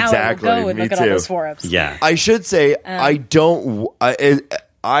conversation, and now Exactly. I will go and Me look at all too. those forums. Yeah. I should say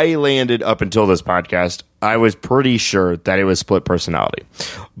I landed up until this podcast, I was pretty sure that it was split personality,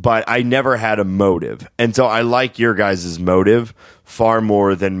 but I never had a motive. And so I like your guys' motive far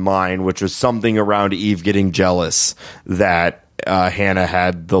more than mine, which was something around Eve getting jealous that Hannah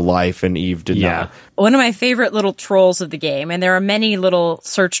had the life and Eve did not. One of my favorite little trolls of the game, and there are many little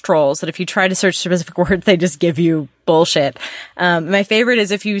search trolls that if you try to search specific words, they just give you bullshit. My favorite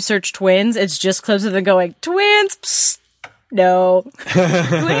is if you search twins, it's just clips of them going, twins, psst. No.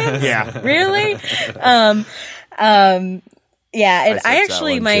 Twins? Yeah. Really? Yeah. And I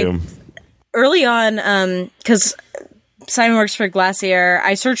actually, early on, because Simon works for Glacier,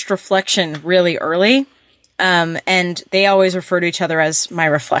 I searched reflection really early. And they always refer to each other as my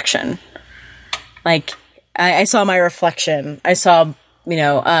reflection. Like, I saw my reflection. I saw,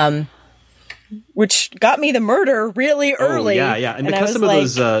 which got me the murder really early. Oh, yeah. And because some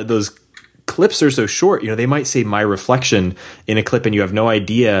of those clips are so short, they might say my reflection in a clip and you have no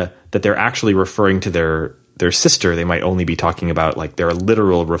idea that they're actually referring to their sister. They might only be talking about like their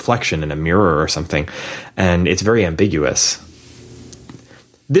literal reflection in a mirror or something. And it's very ambiguous.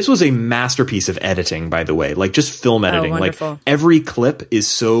 This was a masterpiece of editing, by the way, like just film editing. Like every clip is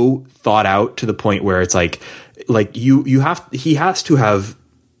so thought out to the point where it's like he has to have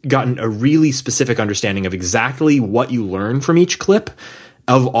gotten a really specific understanding of exactly what you learn from each clip,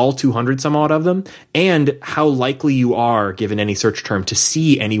 of all 200 some odd of them, and how likely you are, given any search term, to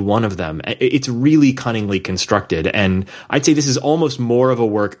see any one of them. It's really cunningly constructed, and I'd say this is almost more of a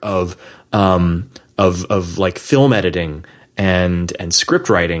work of like film editing and script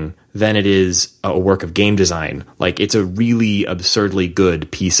writing than it is a work of game design. Like, it's a really absurdly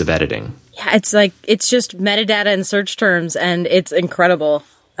good piece of editing. Yeah, it's just metadata and search terms, and it's incredible.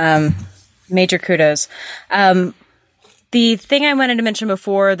 Major kudos. The thing I wanted to mention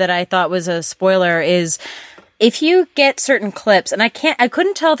before that I thought was a spoiler is if you get certain clips, and I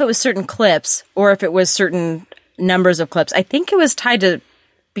couldn't tell if it was certain clips or if it was certain numbers of clips. I think it was tied to,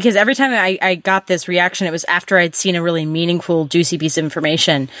 because every time I got this reaction, it was after I'd seen a really meaningful, juicy piece of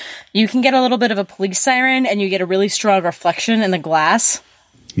information. You can get a little bit of a police siren, and you get a really strong reflection in the glass.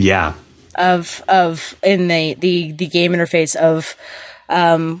 Yeah. Of in the game interface of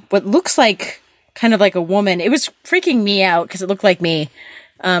what looks like kind of like a woman. It was freaking me out because it looked like me.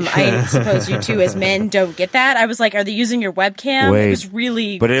 I suppose you two as men don't get that. I was like, are they using your webcam? Wait, it was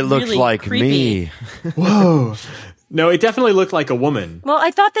really, but it looked really like creepy. me. Whoa. No, it definitely looked like a woman. Well,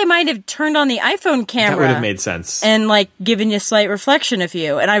 I thought they might have turned on the iPhone camera. That would have made sense. And like given you a slight reflection of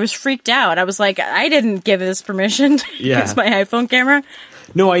you. And I was freaked out. I was like, I didn't give this permission to use my iPhone camera.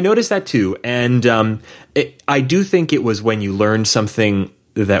 No, I noticed that too. And I do think it was when you learned something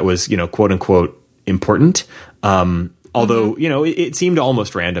that was, quote unquote, important. Although, it seemed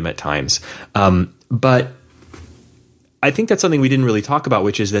almost random at times. But I think that's something we didn't really talk about,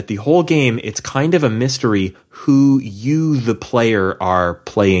 which is that the whole game, it's kind of a mystery who you, the player, are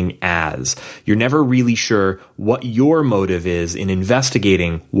playing as. You're never really sure what your motive is in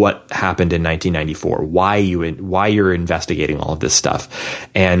investigating what happened in 1994, why you're investigating all of this stuff.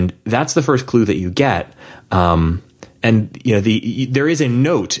 And that's the first clue that you get. There is a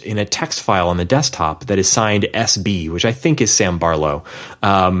note in a text file on the desktop that is signed SB, which I think is Sam Barlow,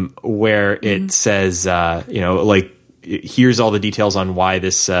 where it says, here's all the details on why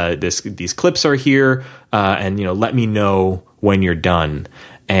these clips are here, and let me know when you're done.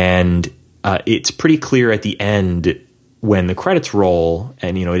 And it's pretty clear at the end when the credits roll,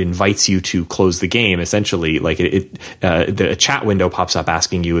 and it invites you to close the game. Essentially, like the chat window pops up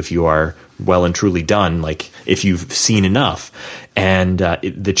asking you if you are well and truly done, like if you've seen enough. And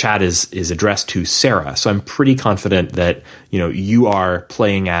the chat is addressed to Sarah. So I'm pretty confident that you are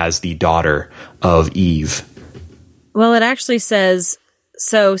playing as the daughter of Eve. Well, it actually says,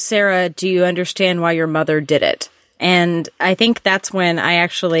 so Sarah, do you understand why your mother did it? And I think that's when I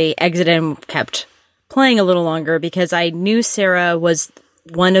actually exited and kept playing a little longer, because I knew Sarah was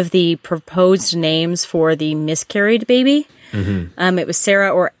one of the proposed names for the miscarried baby. Mm-hmm. It was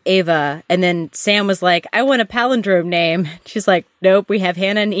Sarah or Ava. And then Sam was like, I want a palindrome name. She's like, nope, we have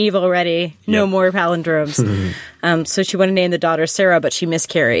Hannah and Eve already. No more palindromes. So she wanted to name the daughter Sarah, but she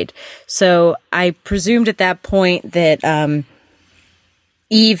miscarried. So I presumed at that point that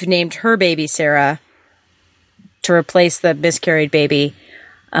Eve named her baby Sarah to replace the miscarried baby.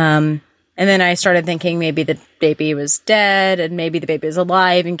 And then I started thinking maybe the baby was dead and maybe the baby was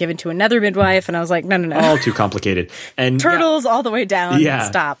alive and given to another midwife. And I was like, no. All too complicated. And turtles all the way down. Yeah.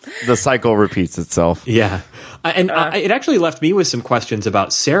 Stop. The cycle repeats itself. Yeah. It actually left me with some questions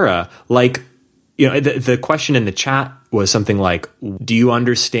about Sarah. Like, the question in the chat was something like, do you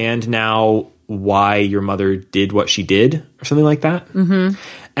understand now why your mother did what she did? Or something like that. Mm-hmm.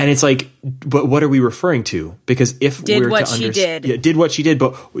 And it's like, but what are we referring to? Because if did what she did,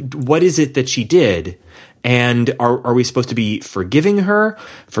 but what is it that she did? And are we supposed to be forgiving her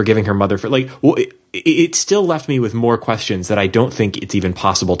mother for it still left me with more questions that I don't think it's even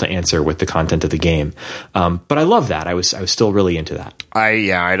possible to answer with the content of the game. But I love that. I was still really into that.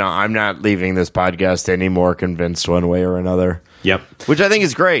 I'm not leaving this podcast any more convinced one way or another. Yep. Which I think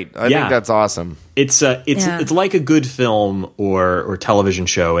is great. I think that's awesome. It's like a good film or television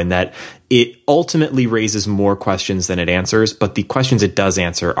show in that it ultimately raises more questions than it answers, but the questions it does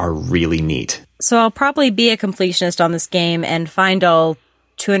answer are really neat. So I'll probably be a completionist on this game and find all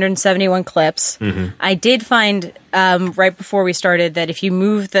 271 clips. Mm-hmm. I did find right before we started that if you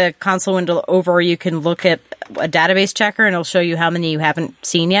move the console window over, you can look at a database checker and it'll show you how many you haven't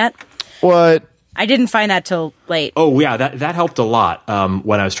seen yet. What? I didn't find that till late. Oh, yeah, that helped a lot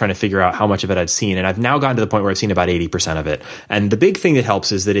when I was trying to figure out how much of it I'd seen. And I've now gotten to the point where I've seen about 80% of it. And the big thing that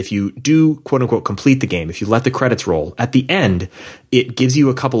helps is that if you do, quote unquote, complete the game, if you let the credits roll, at the end, it gives you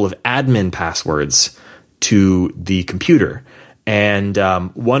a couple of admin passwords to the computer. And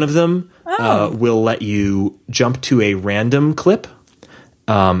one of them will let you jump to a random clip.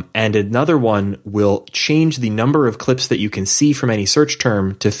 And another one will change the number of clips that you can see from any search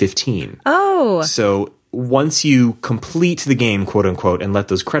term to 15. Oh. So once you complete the game, quote unquote, and let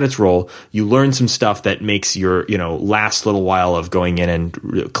those credits roll, you learn some stuff that makes your, last little while of going in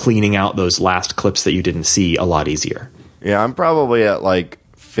and cleaning out those last clips that you didn't see a lot easier. Yeah, I'm probably at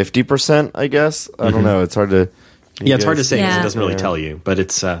 50%, I guess. I don't know. It's hard to Yeah, it's hard to say because Yeah. it doesn't really tell you, but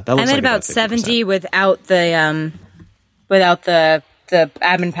it's that looks I'm like at about 50%. 70 without the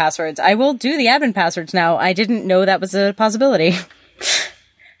admin passwords. I will do the admin passwords now. I didn't know that was a possibility.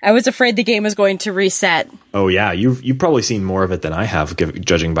 I was afraid the game was going to reset. Oh yeah, you've probably seen more of it than I have,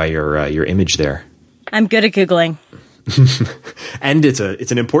 judging by your image there. I'm good at Googling. And it's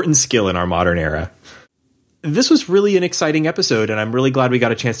an important skill in our modern era. This was really an exciting episode, and I'm really glad we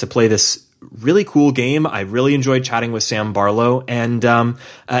got a chance to play this really cool game. I really enjoyed chatting with Sam Barlow, and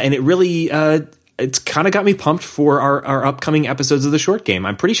it really it's kind of got me pumped for our upcoming episodes of the short game.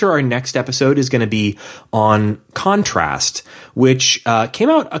 I'm pretty sure our next episode is going to be on Contrast, which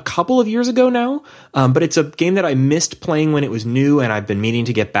came out a couple of years ago now, but it's a game that I missed playing when it was new, and I've been meaning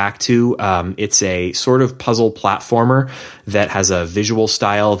to get back to. It's a sort of puzzle platformer that has a visual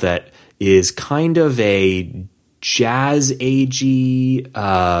style that is kind of a jazz-agey,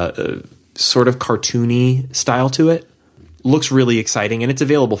 sort of cartoony style to it. Looks really exciting, and it's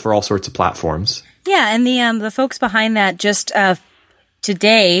available for all sorts of platforms. Yeah, and the folks behind that just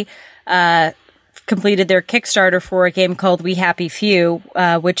today completed their Kickstarter for a game called We Happy Few,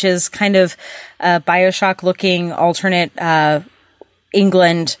 which is kind of a Bioshock-looking alternate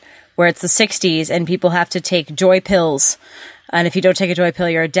England where it's the 60s and people have to take joy pills. And if you don't take a joy pill,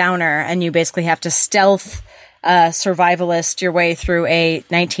 you're a downer, and you basically have to stealth survivalist your way through a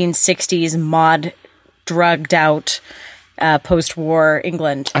 1960s mod drugged out post-war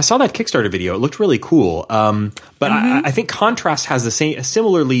England. I saw that Kickstarter video. It looked really cool. But I think Contrast has a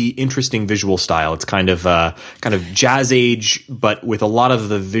similarly interesting visual style. It's kind of jazz age, but with a lot of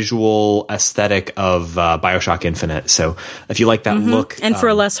the visual aesthetic of BioShock Infinite. So if you like that look, And for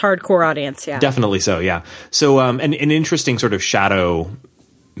a less hardcore audience, yeah. definitely so. Yeah. So an interesting sort of shadow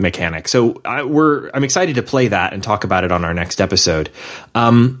mechanic. So I'm excited to play that and talk about it on our next episode.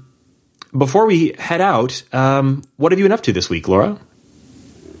 Before we head out, what have you been up to this week, Laura?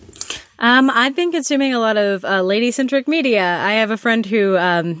 I've been consuming a lot of lady-centric media. I have a friend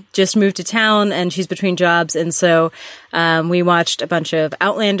who just moved to town, and she's between jobs, and so we watched a bunch of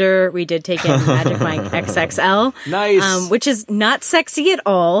Outlander. We did take in Magic Mike XXL. Nice. Which is not sexy at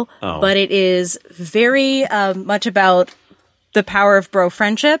all, but it is very much about the power of bro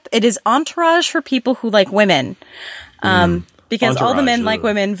friendship. It is Entourage for people who like women. Because all the Entourage, men like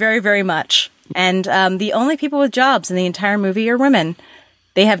women very, very much. And the only people with jobs in the entire movie are women.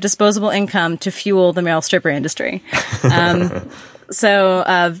 They have disposable income to fuel the male stripper industry.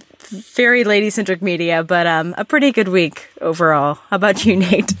 So very lady-centric media, but a pretty good week overall. How about you,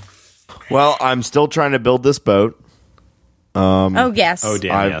 Nate? Well, I'm still trying to build this boat. Oh, yes. Oh,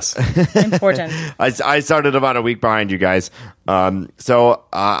 damn, yes. Important. I started about a week behind you guys. So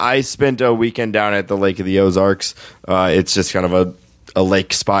I spent a weekend down at the Lake of the Ozarks. It's just kind of a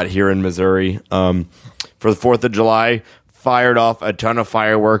lake spot here in Missouri. For the 4th of July, fired off a ton of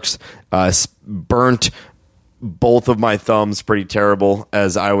fireworks, burnt both of my thumbs pretty terrible,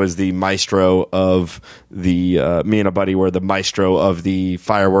 as I was the maestro of the, me and a buddy were the maestro of the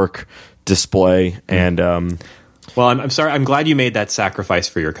firework display. And, Well, I'm sorry. I'm glad you made that sacrifice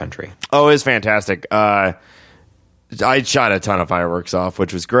for your country. oh, it was fantastic. I shot a ton of fireworks off,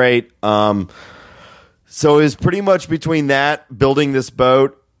 which was great. So it was pretty much between that, building this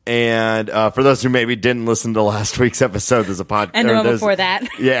boat, and for those who maybe didn't listen to last week's episode, there's a podcast. And the one before that.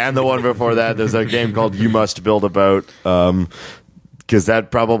 Yeah, and the one before that, there's a game called You Must Build a Boat, because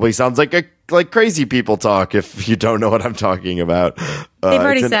that probably sounds like crazy people talk if you don't know what I'm talking about. They've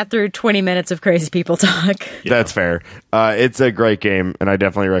already sat through 20 minutes of crazy people talk. That's fair. It's a great game, and I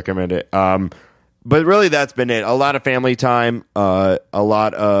definitely recommend it. But really, that's been it. A lot of family time, a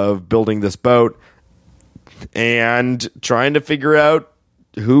lot of building this boat, and trying to figure out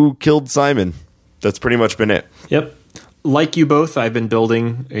who killed Simon. That's pretty much been it. Yep. Like you both, I've been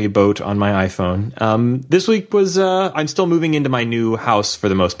building a boat on my iPhone. This week was I'm still moving into my new house for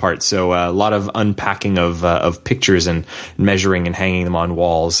the most part, so a lot of unpacking of pictures and measuring and hanging them on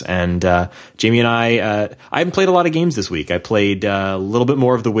walls. And Jamie and I haven't played a lot of games this week. I played a little bit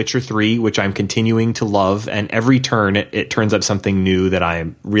more of The Witcher 3, which I'm continuing to love, and every turn it turns up something new that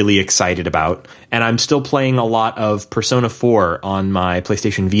I'm really excited about. And I'm still playing a lot of Persona 4 on my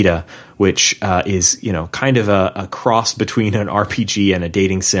PlayStation Vita, which is, kind of a cross between an RPG and a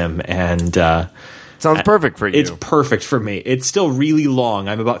dating sim. And sounds perfect for you. It's perfect for me. It's still really long.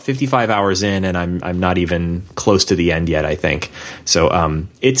 I'm about 55 hours in, and I'm not even close to the end yet, I think. So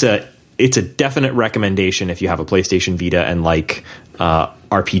it's a definite recommendation if you have a PlayStation Vita and like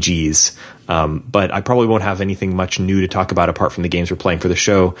RPGs. But I probably won't have anything much new to talk about apart from the games we're playing for the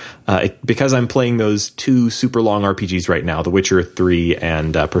show, because I'm playing those 2 super long RPGs right now, The Witcher 3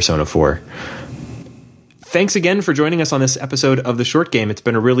 and Persona 4. thanks again for joining us on this episode of The Short Game. It's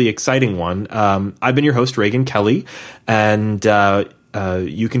been a really exciting one. I've been your host, Reagan Kelly, and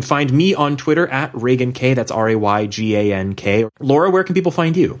you can find me on Twitter at Reagan K. That's RayGank. Laura, where can people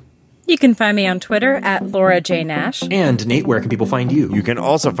find you? You can find me on Twitter at Laura J. Nash. And Nate, where can people find you? You can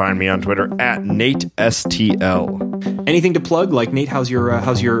also find me on Twitter at NateSTL. Anything to plug? Like, Nate, how's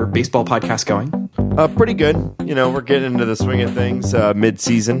your baseball podcast going? Pretty good. You know, we're getting into the swing of things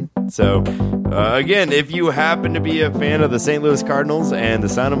mid-season. So, again, if you happen to be a fan of the St. Louis Cardinals and the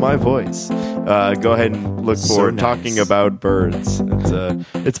sound of my voice, go ahead and look for Talking About Birds.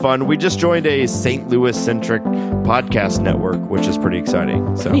 It's fun. We just joined a St. Louis-centric podcast network, which is pretty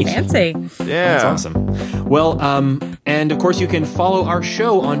exciting. So fancy. Yeah. That's awesome. Well, and of course you can follow our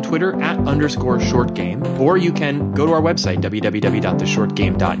show on Twitter at _shortgame, or you can go to our website,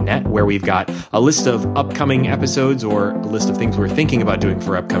 www.theshortgame.net, where we've got a list of upcoming episodes or a list of things we're thinking about doing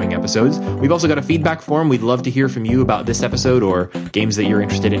for upcoming episodes. We've also got a feedback form. We'd love to hear from you about this episode or games that you're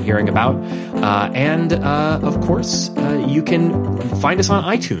interested in hearing about. And of course, you can find us on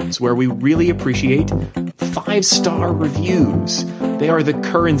iTunes, where we really appreciate 5-star reviews. They are the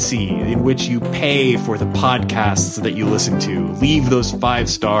currency in which you pay for the podcasts that you listen to. Leave those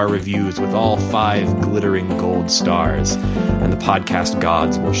 5-star reviews with all 5 glittering gold stars, and the podcast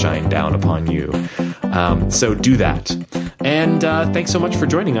gods will shine down upon you. So do that. And thanks so much for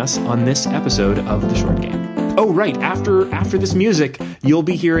joining us on this episode of The Short Game. Oh, right. After this music, you'll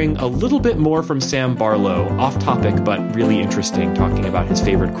be hearing a little bit more from Sam Barlow, off topic, but really interesting, talking about his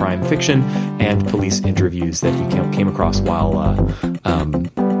favorite crime fiction and police interviews that he came across while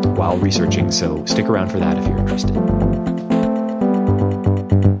researching. So stick around for that if you're interested.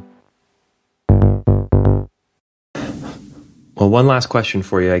 Well, one last question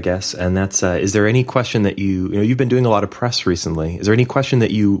for you, I guess, and that's, is there any question that you've been doing a lot of press recently. Is there any question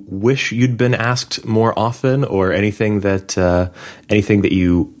that you wish you'd been asked more often, or anything that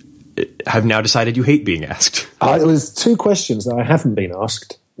you have now decided you hate being asked? There was 2 questions that I haven't been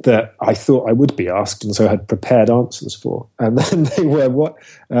asked that I thought I would be asked, and so I had prepared answers for. And then they were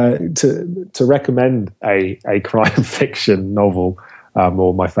to recommend a crime fiction novel,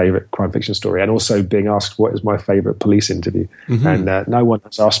 or my favorite crime fiction story, and also being asked what is my favorite police interview. Mm-hmm. And no one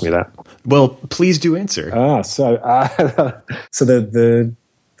has asked me that. Well, please do answer. So the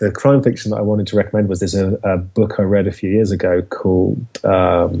crime fiction that I wanted to recommend was there's a book I read a few years ago called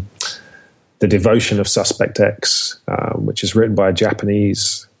The Devotion of Suspect X, which is written by a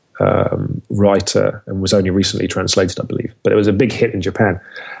Japanese writer and was only recently translated, I believe. But it was a big hit in Japan.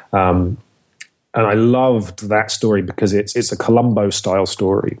 And I loved that story because it's a Columbo-style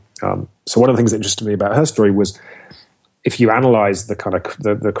story. So one of the things that interested me about her story was, if you analyze the kind of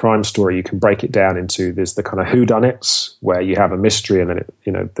the crime story, you can break it down into there's the kind of whodunits, where you have a mystery, and then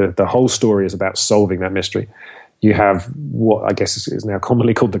the whole story is about solving that mystery. You have what I guess is now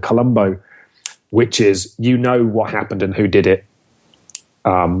commonly called the Columbo, which is what happened and who did it,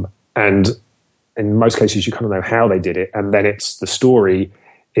 and in most cases you kind of know how they did it, and then it's the story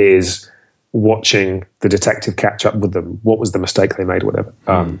is watching the detective catch up with them. What was the mistake they made, whatever.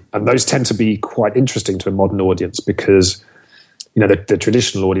 And those tend to be quite interesting to a modern audience because, the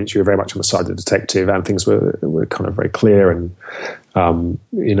traditional audience, you were very much on the side of the detective, and things were kind of very clear, and,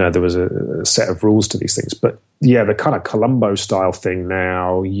 there was a set of rules to these things. But yeah, the kind of Columbo style thing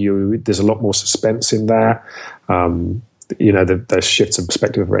now, there's a lot more suspense in that. The shifts of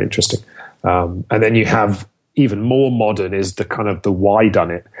perspective are very interesting. And then you have even more modern is the kind of the why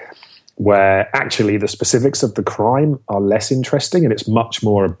done it, where actually the specifics of the crime are less interesting, and it's much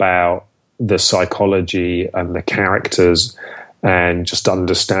more about the psychology and the characters and just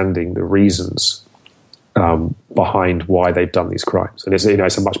understanding the reasons behind why they've done these crimes. And it's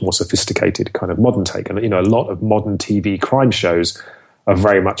a much more sophisticated kind of modern take. And a lot of modern TV crime shows are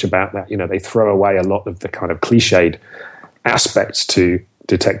very much about that. They throw away a lot of the kind of cliched aspects to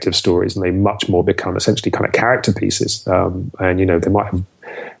detective stories, and they much more become essentially kind of character pieces. And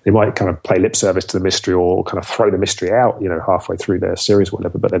they might kind of play lip service to the mystery, or kind of throw the mystery out, halfway through their series or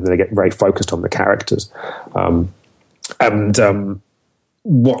whatever, but then they get very focused on the characters. And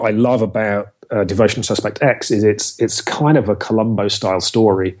what I love about Devotion to Suspect X is it's kind of a Columbo-style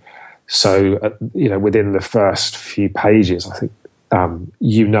story. So, within the first few pages, I think,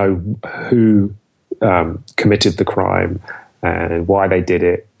 who committed the crime and why they did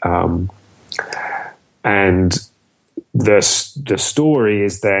it. And the story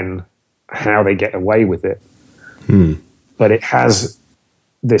is then how they get away with it. But it has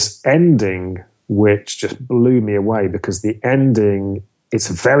this ending which just blew me away, because the ending, it's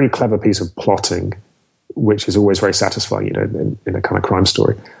a very clever piece of plotting, which is always very satisfying, in a kind of crime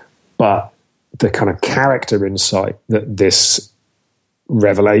story. But the kind of character insight that this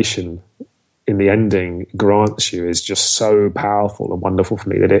revelation in the ending grants you is just so powerful and wonderful for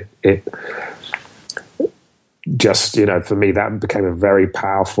me that it just, for me, that became a very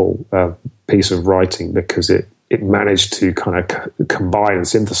powerful piece of writing, because it managed to kind of combine and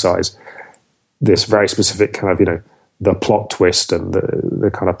synthesize this very specific kind of, the plot twist and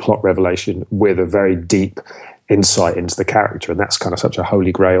the kind of plot revelation with a very deep insight into the character. And that's kind of such a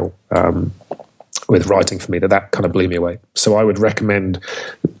holy grail with writing for me that kind of blew me away. So I would recommend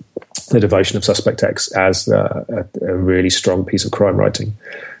The Devotion of Suspect X as a really strong piece of crime writing.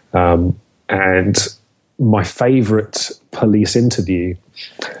 And my favorite police interview,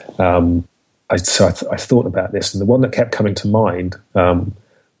 I thought about this, and the one that kept coming to mind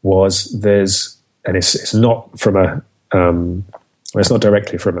was it's not from it's not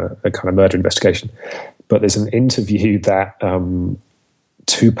directly from a kind of murder investigation, but there's an interview that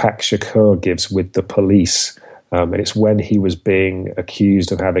Tupac Shakur gives with the police, and it's when he was being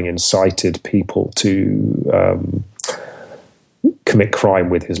accused of having incited people to commit crime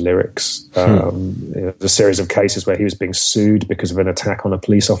with his lyrics. There's a series of cases where he was being sued because of an attack on a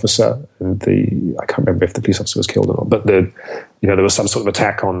police officer, and I can't remember if the police officer was killed or not, but there was some sort of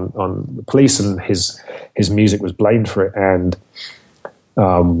attack on the police, and his music was blamed for it. And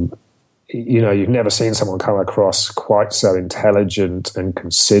you've never seen someone come across quite so intelligent and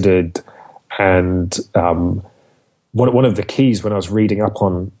considered. And one of the keys when I was reading up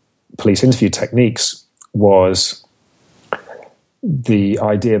on police interview techniques was the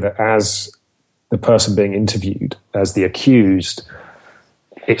idea that as the person being interviewed, as the accused,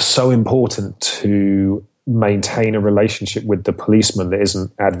 it's so important to maintain a relationship with the policeman that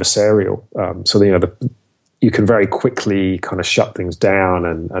isn't adversarial. So you can very quickly kind of shut things down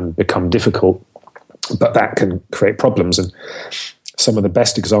and become difficult, but that can create problems. And some of the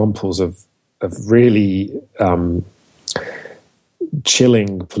best examples of really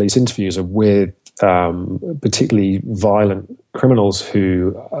chilling police interviews are with particularly violent criminals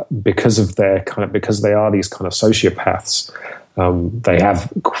who, because they are these kind of sociopaths, they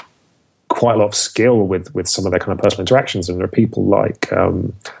have quite a lot of skill with some of their kind of personal interactions. And there are people like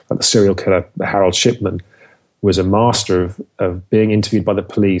the serial killer Harold Shipman was a master of being interviewed by the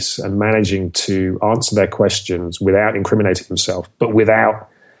police and managing to answer their questions without incriminating himself, but without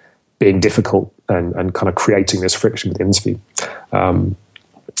being difficult and kind of creating this friction with the interview.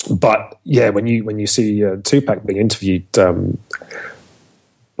 But yeah, when you see Tupac being interviewed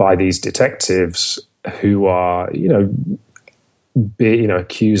by these detectives who are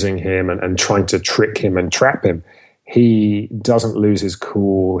accusing him and trying to trick him and trap him, he doesn't lose his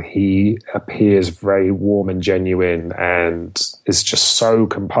cool. He appears very warm and genuine, and is just so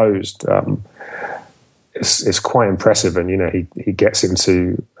composed. It's quite impressive, and he gets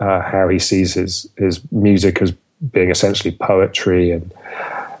into how he sees his music as being essentially poetry,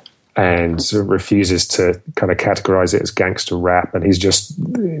 and sort of refuses to kind of categorize it as gangster rap. And he's just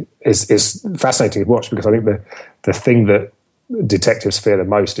is fascinating to watch, because I think the thing that detectives fear the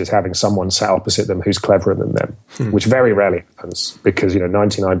most is having someone sat opposite them who's cleverer than them, which very rarely happens, because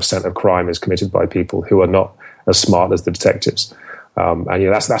 99% of crime is committed by people who are not as smart as the detectives.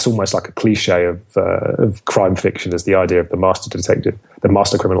 And that's almost like a cliche of crime fiction, is the idea of the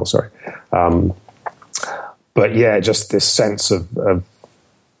master criminal. Sorry, but yeah, just this sense of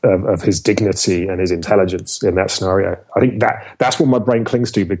his dignity and his intelligence in that scenario. I think that's what my brain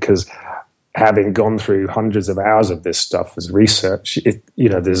clings to, because having gone through hundreds of hours of this stuff as research,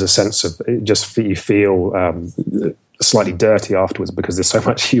 there's a sense of you feel slightly dirty afterwards, because there's so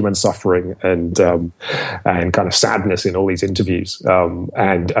much human suffering and kind of sadness in all these interviews,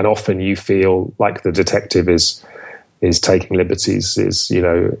 and often you feel like the detective is taking liberties, is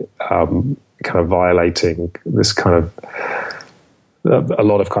kind of violating this kind of a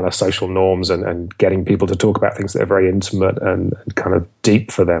lot of kind of social norms and getting people to talk about things that are very intimate and kind of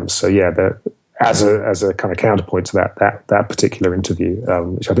deep for them. So yeah, as a kind of counterpoint to that particular interview,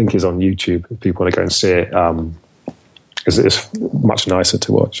 which I think is on YouTube, if people want to go and see it, is much nicer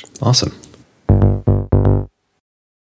to watch. Awesome.